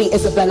lovely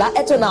Isabella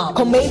Etona,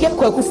 comedian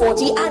Kweku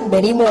 40, and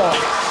many more.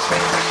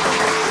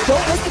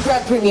 Don't miss the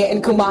grand premiere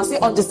in Kumasi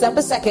on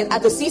December 2nd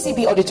at the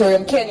CCB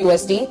Auditorium,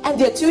 KNUST, and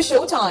there are 2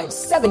 showtimes,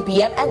 7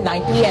 p.m. and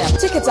 9 p.m.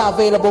 Tickets are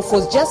available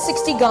for just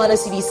 60 Ghana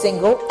Cedis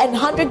single and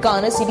 100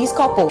 Ghana Cedis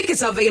couple.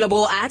 Tickets are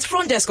available at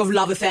front desk of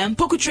Love FM,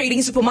 Poku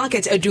Trading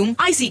Supermarket, Adum,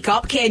 IC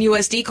Cup,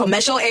 KNUST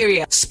commercial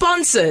area.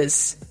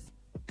 Sponsors.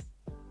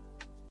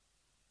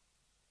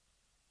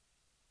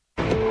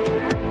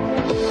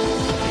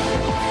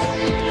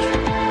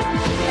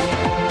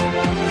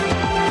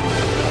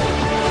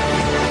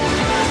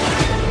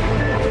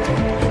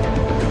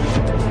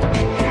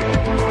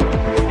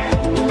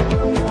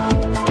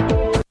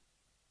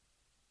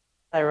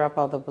 I wrap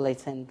up the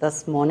bulletin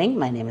this morning.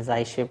 My name is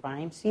Aisha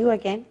Ibrahim. See you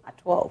again at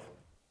 12.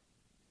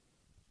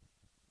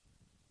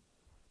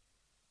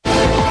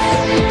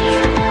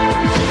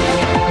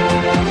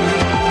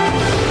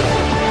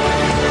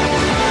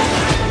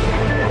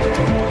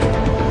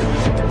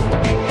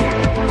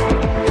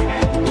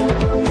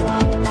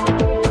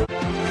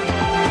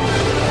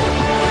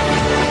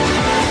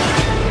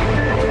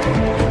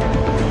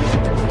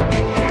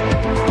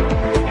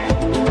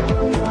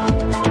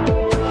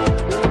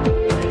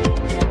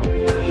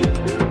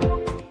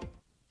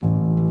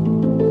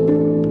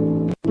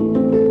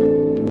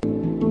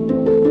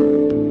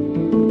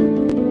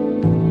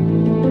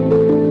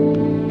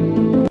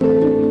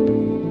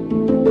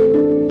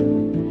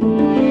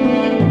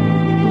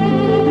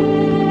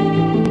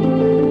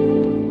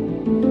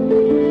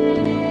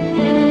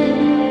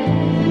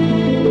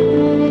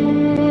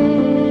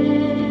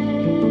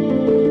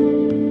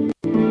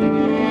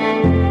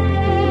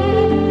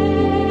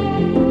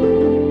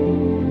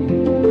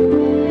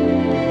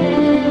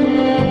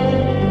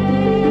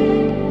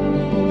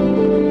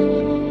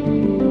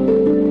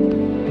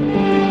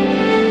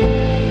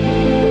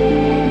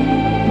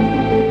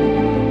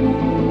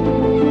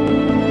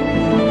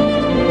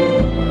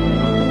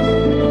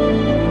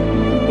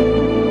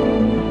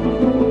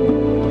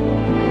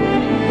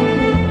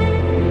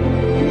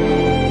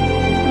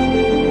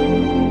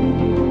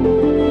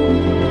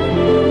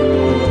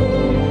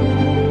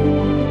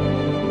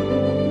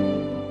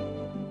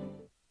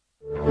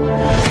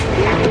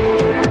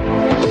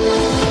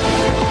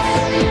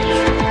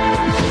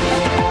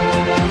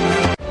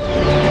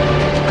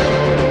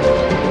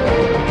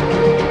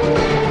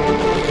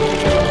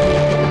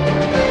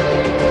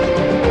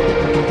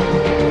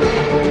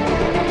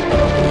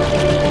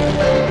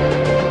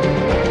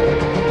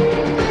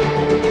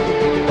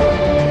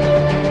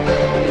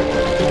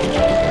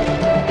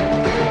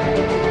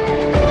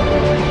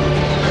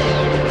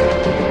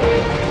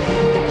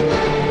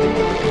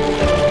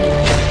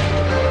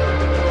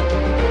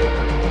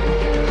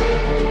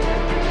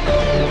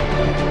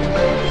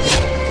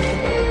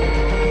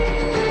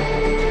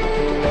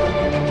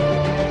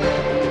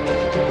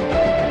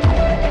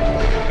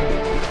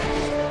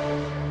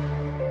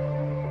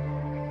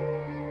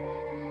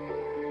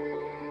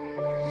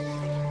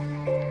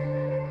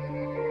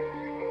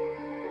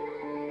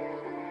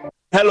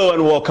 Hello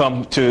and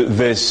welcome to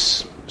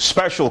this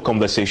special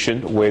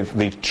conversation with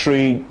the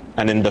Trade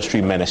and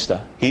Industry Minister.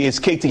 He is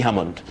Katie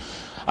Hammond.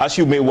 As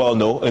you may well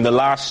know, in the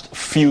last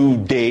few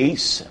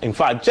days, in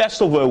fact,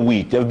 just over a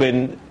week, there have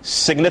been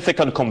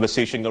significant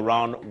conversation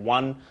around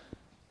one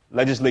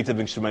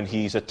legislative instrument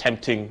he's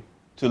attempting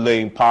to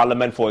lay in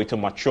Parliament for it to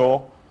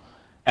mature.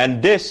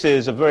 And this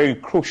is a very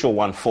crucial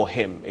one for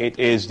him. It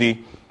is the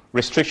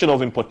Restriction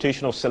of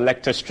Importation of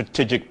Selected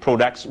Strategic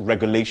Products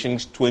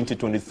Regulations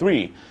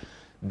 2023.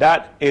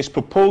 That is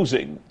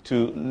proposing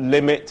to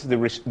limit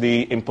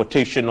the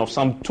importation of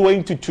some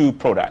 22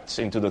 products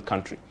into the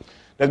country.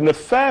 There's been a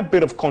fair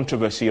bit of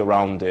controversy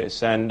around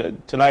this,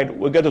 and tonight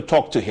we're going to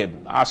talk to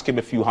him, ask him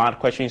a few hard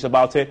questions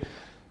about it,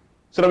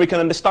 so that we can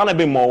understand a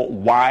bit more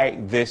why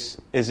this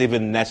is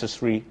even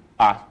necessary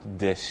at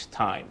this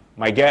time.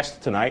 My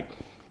guest tonight,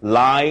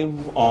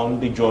 live on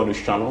the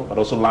JoyNews channel, but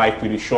also live pretty short.